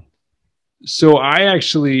 So I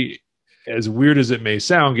actually, as weird as it may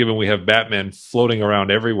sound, given we have Batman floating around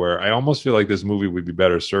everywhere, I almost feel like this movie would be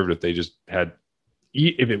better served if they just had,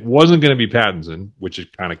 if it wasn't going to be Pattinson, which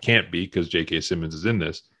it kind of can't be because J.K. Simmons is in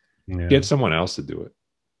this. Get someone else to do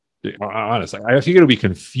it. Honestly, I think it'll be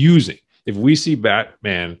confusing if we see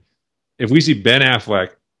Batman, if we see Ben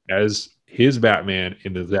Affleck as his Batman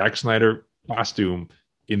in the Zack Snyder costume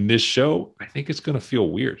in this show. I think it's going to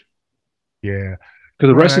feel weird. Yeah, because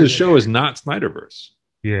the rest of the show is not Snyderverse.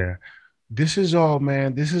 Yeah, this is all,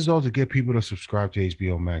 man. This is all to get people to subscribe to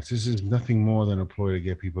HBO Max. This is nothing more than a ploy to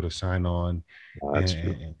get people to sign on. That's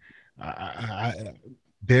true.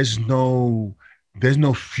 There's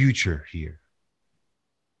no future here.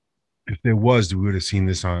 If there was, we would have seen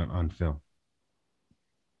this on film.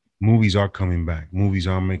 Movies are coming back. Movies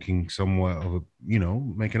are making somewhat of a,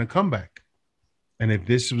 making a comeback. And if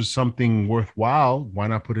this was something worthwhile, why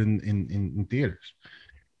not put it in theaters?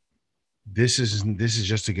 This is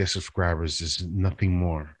just to get subscribers. This is nothing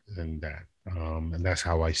more than that. And that's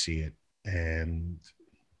how I see it. And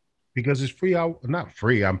because it's free, not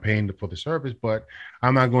free, I'm paying for the service, but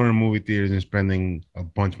I'm not going to movie theaters and spending a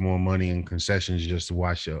bunch more money in concessions just to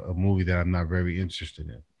watch a movie that I'm not very interested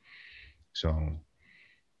in. So,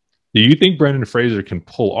 do you think Brendan Fraser can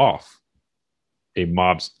pull off a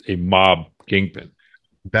mob kingpin?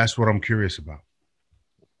 That's what I'm curious about.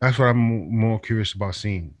 That's what I'm more curious about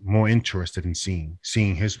seeing, more interested in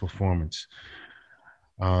seeing his performance.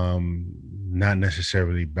 Not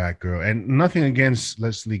necessarily Batgirl, and nothing against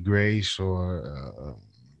Leslie Grace or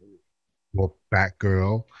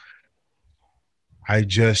Batgirl. I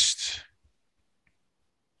just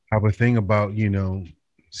have a thing about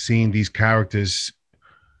seeing these characters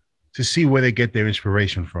to see where they get their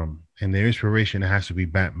inspiration from, and their inspiration has to be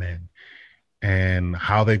Batman. and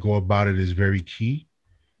how they go about it is very key.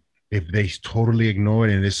 If they totally ignore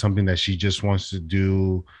it and it's something that she just wants to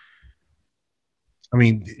do, I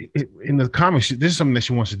mean, in the comics, this is something that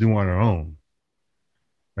she wants to do on her own,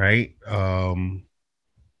 right?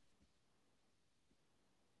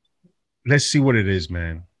 Let's see what it is,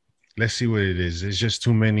 man. Let's see what it is. There's just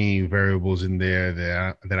too many variables in there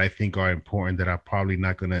that I think are important that are probably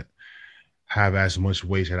not gonna have as much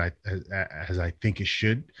weight as I think it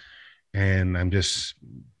should. And I'm just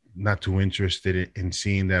not too interested in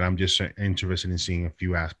seeing that. I'm just interested in seeing a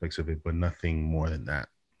few aspects of it, but nothing more than that.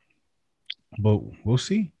 But we'll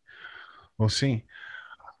see. We'll see.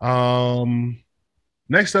 Um,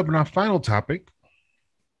 Next up in our final topic,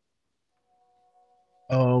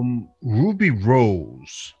 Ruby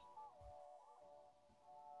Rose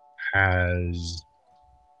has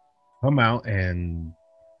come out and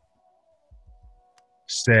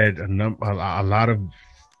said a lot of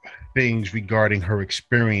things regarding her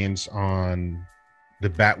experience on the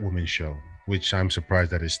Batwoman show, which I'm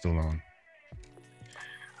surprised that it's still on.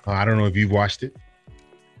 I don't know if you've watched it.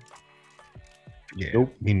 Yeah,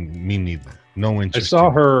 Nope. Me neither. No interest.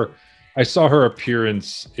 I saw her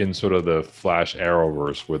appearance in sort of the Flash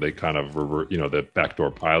Arrowverse where they kind of the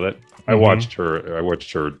backdoor pilot. I watched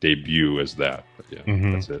her debut as that. But yeah,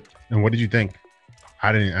 that's it. And what did you think?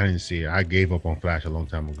 I didn't see it. I gave up on Flash a long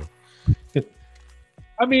time ago.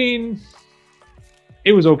 I mean,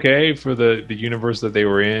 it was okay for the universe that they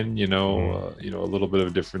were in. A little bit of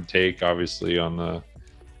a different take, obviously, on the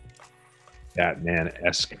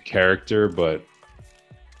Batman-esque character, but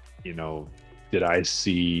did I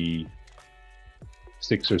see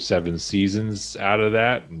 6 or 7 seasons out of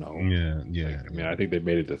that? No. Yeah. I mean, I think they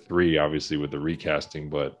made it to 3, obviously, with the recasting,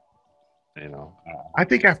 but I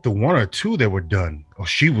think after 1 or 2 they were done, or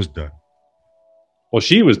she was done. Well,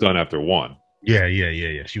 she was done after 1. Yeah.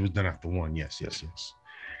 She was done after 1. Yes.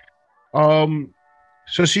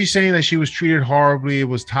 So she's saying that she was treated horribly. It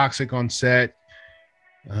was toxic on set.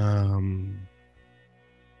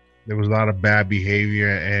 There was a lot of bad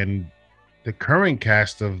behavior, and the current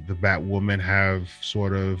cast of the Batwoman have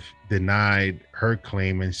sort of denied her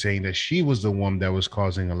claim and saying that she was the one that was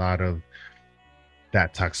causing a lot of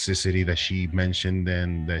that toxicity that she mentioned,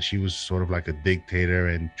 and that she was sort of like a dictator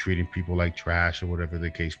and treating people like trash or whatever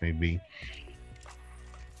the case may be.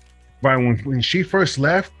 But when she first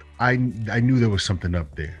left, I knew there was something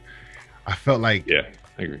up there. I felt like, yeah,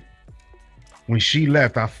 I agree. When she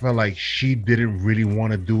left, I felt like she didn't really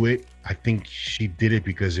want to do it. I think she did it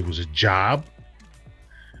because it was a job.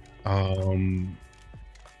 But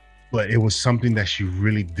it was something that she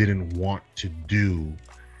really didn't want to do.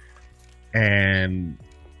 And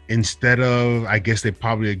instead of, I guess they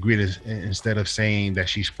probably agreed, instead of saying that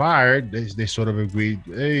she's fired, they sort of agreed,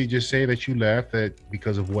 hey, just say that you left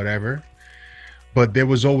because of whatever. But there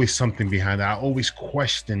was always something behind that. I always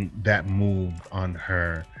questioned that move on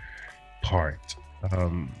her part.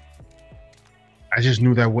 I just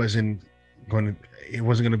knew that it wasn't going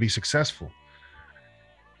to be successful.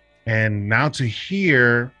 And now to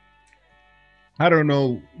hear, I don't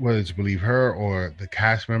know whether to believe her or the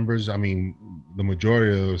cast members. I mean, the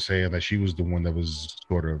majority of those saying that she was the one that was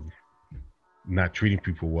sort of not treating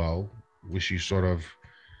people well, which she sort of,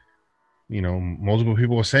 multiple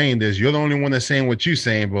people are saying this. You're the only one that's saying what you're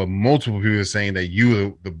saying, but multiple people are saying that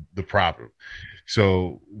you're the problem.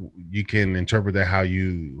 So you can interpret that how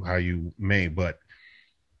you may, but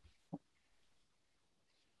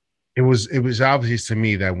it was obvious to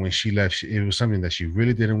me that when she left, it was something that she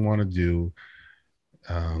really didn't want to do.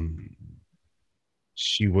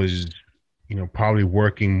 She was, probably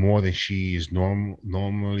working more than she is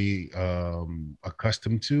normally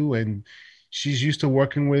accustomed to, and she's used to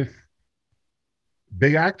working with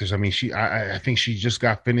big actors. I mean, I think she just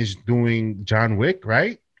got finished doing John Wick,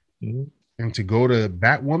 right? Mm-hmm. And to go to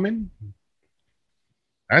Batwoman,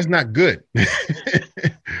 that's not good.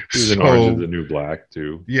 She was in Orange is the New Black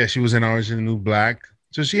too. Yeah, she was in Orange is the New Black.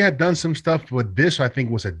 So she had done some stuff, but this I think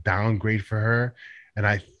was a downgrade for her. And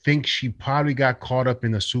I think she probably got caught up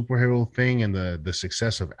in the superhero thing and the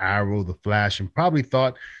success of Arrow, the Flash, and probably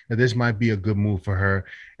thought that this might be a good move for her.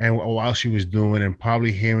 And while she was doing, and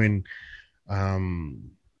probably hearing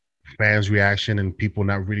fans' reaction and people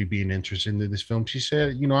not really being interested in this film, she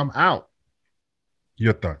said, I'm out.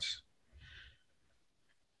 Your thoughts?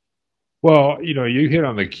 Well, you hit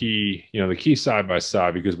on the key side by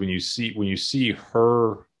side, because when you see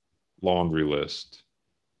her laundry list,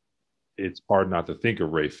 it's hard not to think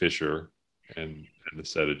of Ray Fisher and the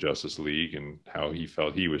set of Justice League and how he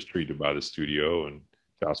felt he was treated by the studio and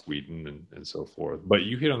Joss Whedon and so forth. But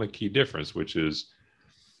you hit on the key difference, which is,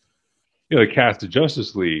 the cast of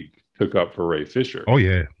Justice League took up for Ray Fisher. Oh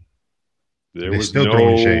yeah, There they're was still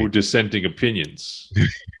throwing no shade. dissenting opinions.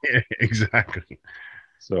 Exactly.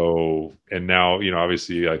 So, and now,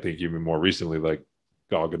 obviously, I think even more recently, like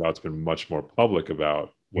Gal Gadot's been much more public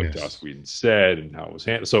about what Joss Yes. Whedon said and how it was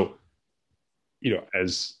handled. So,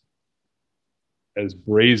 as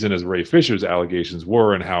brazen as Ray Fisher's allegations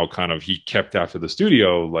were and how kind of he kept after the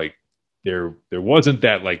studio, like there wasn't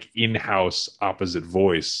that like in-house opposite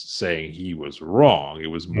voice saying he was wrong. It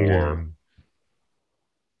was Yeah. more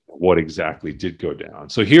what exactly did go down.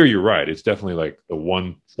 So here you're right. It's definitely like the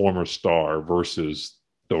one former star versus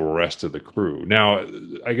the rest of the crew. Now,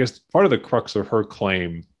 I guess part of the crux of her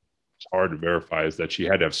claim, it's hard to verify, is that she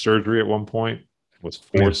had to have surgery at one point and was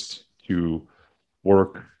Yes. forced to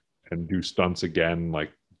work and do stunts again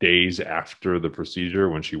like days after the procedure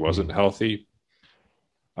when she wasn't Mhm. healthy.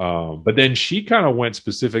 But then she kind of went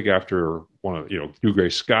specific after one of, Hugh Gray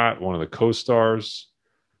Scott, one of the co-stars,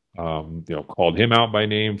 called him out by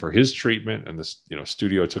name for his treatment, and this,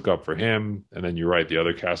 studio took up for him. And then you're right, the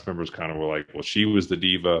other cast members kind of were like, well, she was the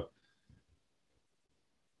diva.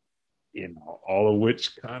 All of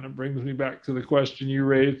which kind of brings me back to the question you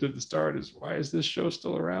raised at the start: is why is this show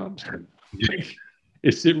still around?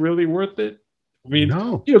 Is it really worth it? I mean,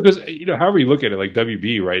 No. because however you look at it, like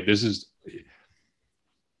WB, right? This is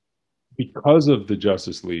because of the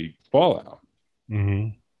Justice League fallout. Hmm.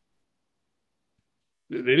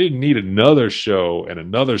 They didn't need another show and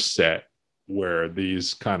another set where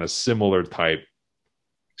these kind of similar type.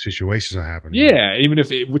 Situations are happening. Yeah, even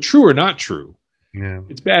if it were true or not true, Yeah.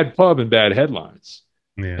 it's bad pub and bad headlines.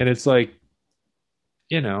 Yeah. And it's like,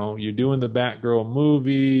 you're doing the Batgirl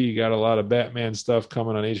movie. You got a lot of Batman stuff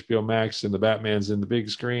coming on HBO Max, and the Batman's in the big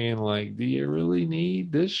screen. Like, do you really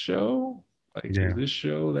need this show? Like, is Yeah. this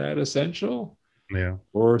show that essential? Yeah.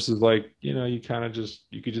 Or is like, you could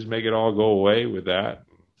just make it all go away with that.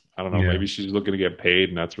 I don't know. Yeah. Maybe she's looking to get paid,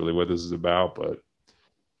 and that's really what this is about. But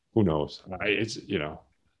who knows? So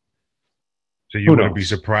you Who wouldn't be knows?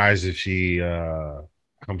 surprised if she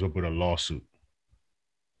comes up with a lawsuit.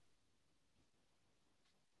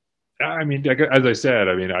 I mean, as I said,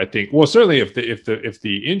 I mean, I think, well, certainly if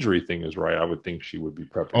the injury thing is right, I would think she would be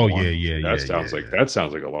prepping Oh yeah, one. yeah, That yeah, sounds yeah, like yeah. that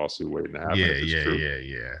sounds like a lawsuit waiting to happen Yeah, if it's yeah, true. yeah,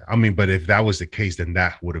 yeah. I mean, but if that was the case, then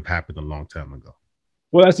that would have happened a long time ago.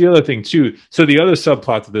 Well, that's the other thing too. So the other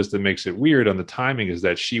subplot to this that makes it weird on the timing is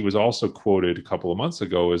that she was also quoted a couple of months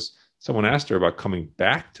ago as someone asked her about coming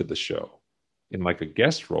back to the show in like a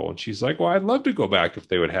guest role, and she's like, "Well, I'd love to go back if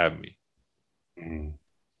they would have me." Mm.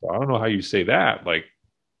 So I don't know how you say that like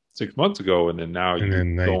 6 months ago, and then now And you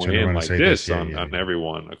then now you going turn in around and like say this. this Yeah, on yeah, on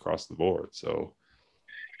everyone across the board. So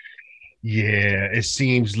yeah. It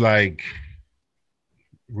seems like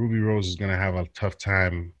Ruby Rose is gonna have a tough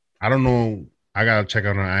time. I don't know. I gotta check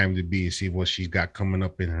out her IMDb and see what she's got coming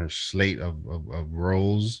up in her slate of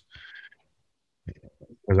roles.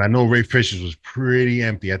 Because I know Ray Fisher's was pretty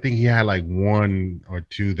empty. I think he had like one or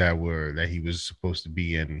two that he was supposed to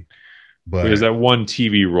be in. there's But that one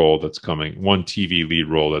TV role that's coming, one TV lead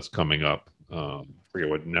role that's coming up. I forget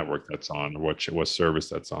what network that's on or what service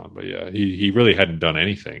that's on, but yeah, he really hadn't done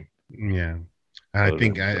anything yeah, I other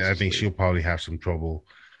think than I Justice think League. she'll probably have some trouble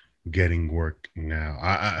getting work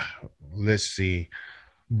now. Let's see.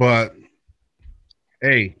 But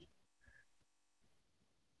hey,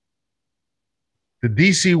 the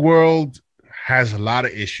DC world has a lot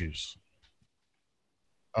of issues.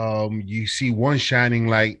 You see one shining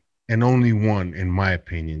light, and only one, in my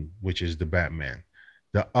opinion, which is the Batman.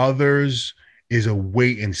 The others is a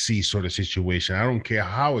wait and see sort of situation. I don't care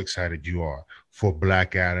how excited you are for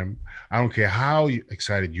Black Adam. I don't care how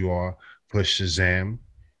excited you are for Shazam.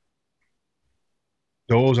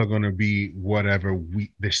 Those are going to be whatever.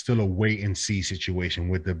 There's still a wait and see situation.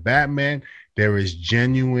 With the Batman, there is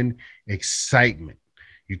genuine excitement.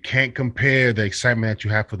 You can't compare the excitement that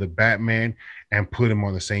you have for the Batman and put him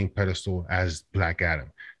on the same pedestal as Black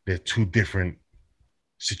Adam. They're two different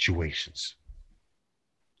situations.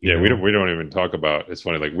 You Yeah, we don't know, we don't even talk about. It's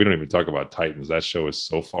funny, like we don't even talk about Titans. That show is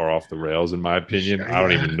so far off the rails, in my opinion. I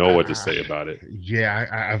don't even know what to say about it.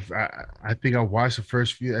 yeah. I think I watched the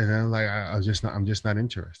first few, and then like I'm just not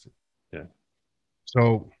interested. Yeah.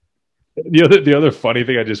 So The other funny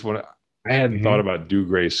thing, I hadn't thought mhm. about Do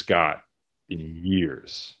Gray Scott in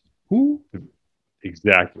years. Who?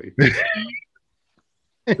 Exactly.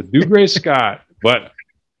 The Do Gray Scott, but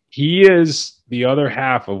he is the other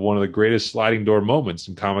half of one of the greatest sliding door moments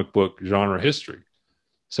in comic book genre history.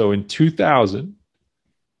 So in 2000,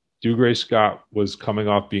 Do Gray Scott was coming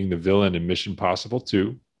off being the villain in Mission Possible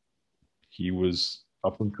 2. He was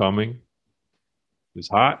up and coming. He was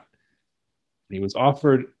hot. And he was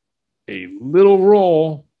offered a little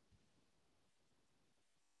role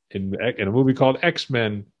in a movie called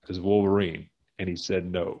X-Men as Wolverine, and he said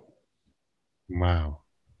no Wow.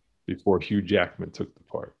 before Hugh Jackman took the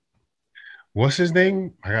part. What's his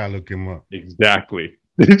name? I gotta look him up. Exactly.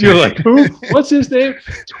 You're like, who? What's his name?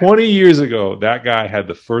 20 years ago, that guy had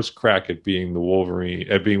the first crack at being Wolverine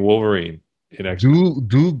in X-Men.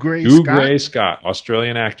 Du Gray Scott,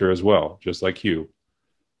 Australian actor as well, just like Hugh.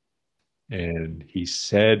 And he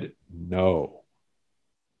said no.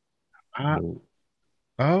 No.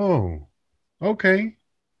 Oh, okay.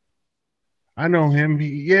 I know him.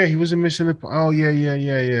 He was in Mission. Oh,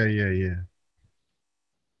 yeah.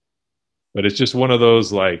 But it's just one of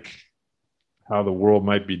those, like, how the world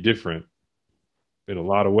might be different in a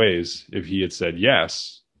lot of ways if he had said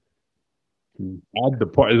yes. He had the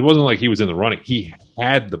part. It wasn't like he was in the running. He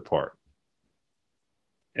had the part.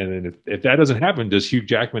 And then if that doesn't happen, does Hugh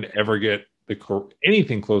Jackman ever get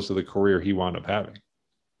anything close to the career he wound up having?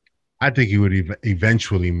 I think he would have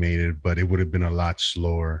eventually made it, but it would have been a lot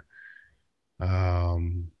slower. But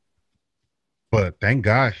thank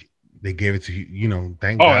God they gave it to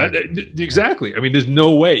thank God. Exactly. I mean, there's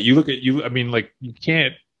no way. You look at you. I mean, like, you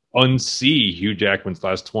can't unsee Hugh Jackman's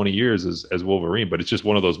last 20 years as Wolverine, but it's just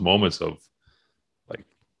one of those moments of, like,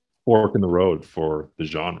 fork in the road for the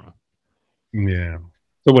genre. Yeah.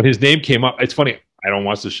 So when his name came up, it's funny. I don't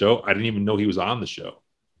watch the show. I didn't even know he was on the show.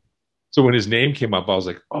 So when his name came up, I was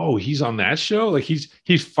like, "Oh, he's on that show! Like, he's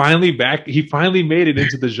finally back. He finally made it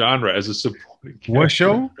into the genre as a supporting character." What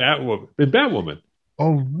show? Batwoman.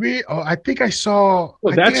 Oh, really? Oh, I think I saw.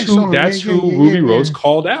 Well, that's who Ruby Rose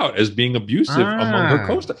called out as being abusive among her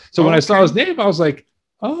co-stars. So when I saw his name, I was like,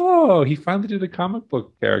 "Oh, he finally did a comic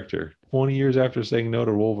book character 20 years after saying no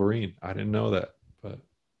to Wolverine." I didn't know that, but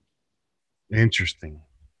interesting.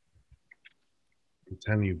 I'm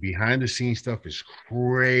telling you, behind the scenes stuff is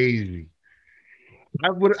crazy. I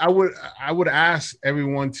would ask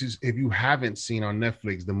everyone to, if you haven't seen on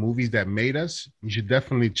Netflix the movies that made us, you should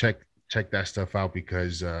definitely check that stuff out,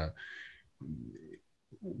 because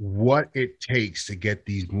what it takes to get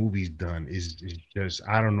these movies done is just,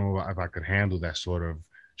 I don't know if I could handle that sort of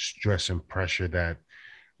stress and pressure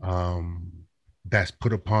that's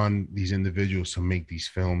put upon these individuals to make these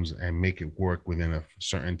films and make it work within a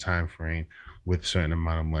certain time frame with a certain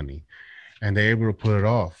amount of money, and they're able to pull it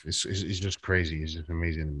off. It's just crazy. It's just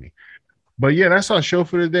amazing to me. But yeah, that's our show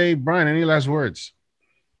for today. Brian, any last words?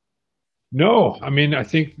 No, I mean, I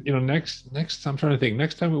think, next I'm trying to think.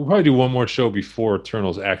 Next time we'll probably do one more show before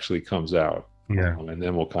Eternals actually comes out. Yeah, and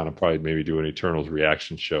then we'll kind of probably maybe do an Eternals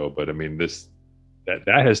reaction show. But I mean, that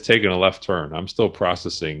has taken a left turn. I'm still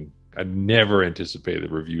processing. I never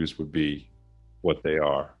anticipated reviews would be what they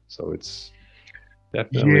are. So it's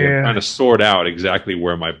definitely, I'm trying to sort out exactly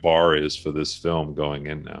where my bar is for this film going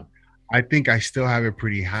in now. I think I still have it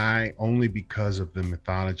pretty high, only because of the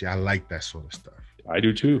mythology. I like that sort of stuff. I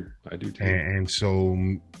do too. And so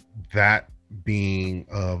that being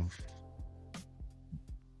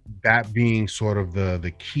sort of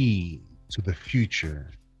the key to the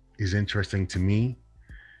future is interesting to me,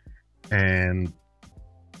 and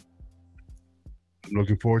I'm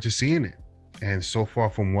looking forward to seeing it. And so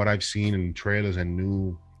far, from what I've seen in trailers and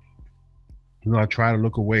new, I try to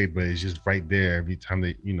look away, but it's just right there every time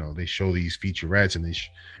they show these featurettes, and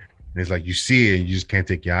it's like you see it and you just can't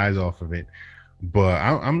take your eyes off of it. But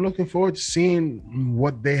I'm looking forward to seeing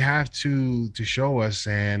what they have to show us,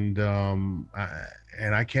 and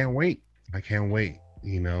I can't wait. I can't wait.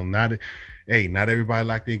 Not everybody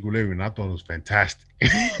liked the Equilibrium. I thought it was fantastic.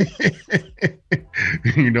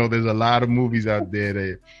 There's a lot of movies out there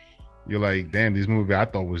that you're like, damn, this movie I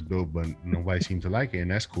thought was dope, but nobody seemed to like it, and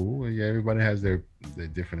that's cool. Yeah, everybody has their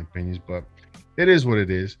different opinions, but it is what it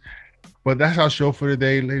is. But that's our show for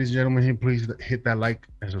today, ladies and gentlemen. Please hit that like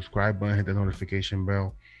and subscribe button, hit that notification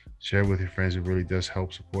bell, share with your friends. It really does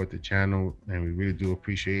help support the channel, and we really do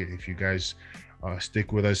appreciate it if you guys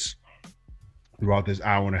stick with us throughout this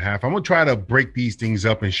hour and a half. I'm gonna try to break these things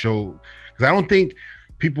up and show, because I don't think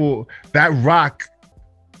people, that rock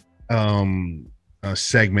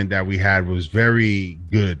segment that we had was very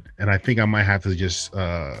good, and I think I might have to just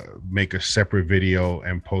make a separate video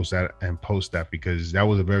and post that because that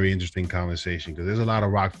was a very interesting conversation, because there's a lot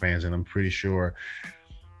of rock fans, and I'm pretty sure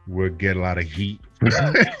we'll get a lot of heat. Put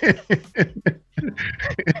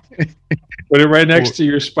it right next to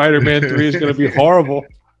your Spider-Man 3 is going to be horrible.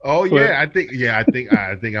 Oh yeah, I think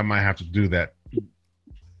I might have to do that.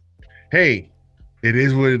 Hey, it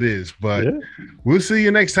is what it is, but we'll see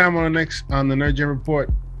you next time on the NerdGen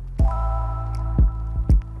Report.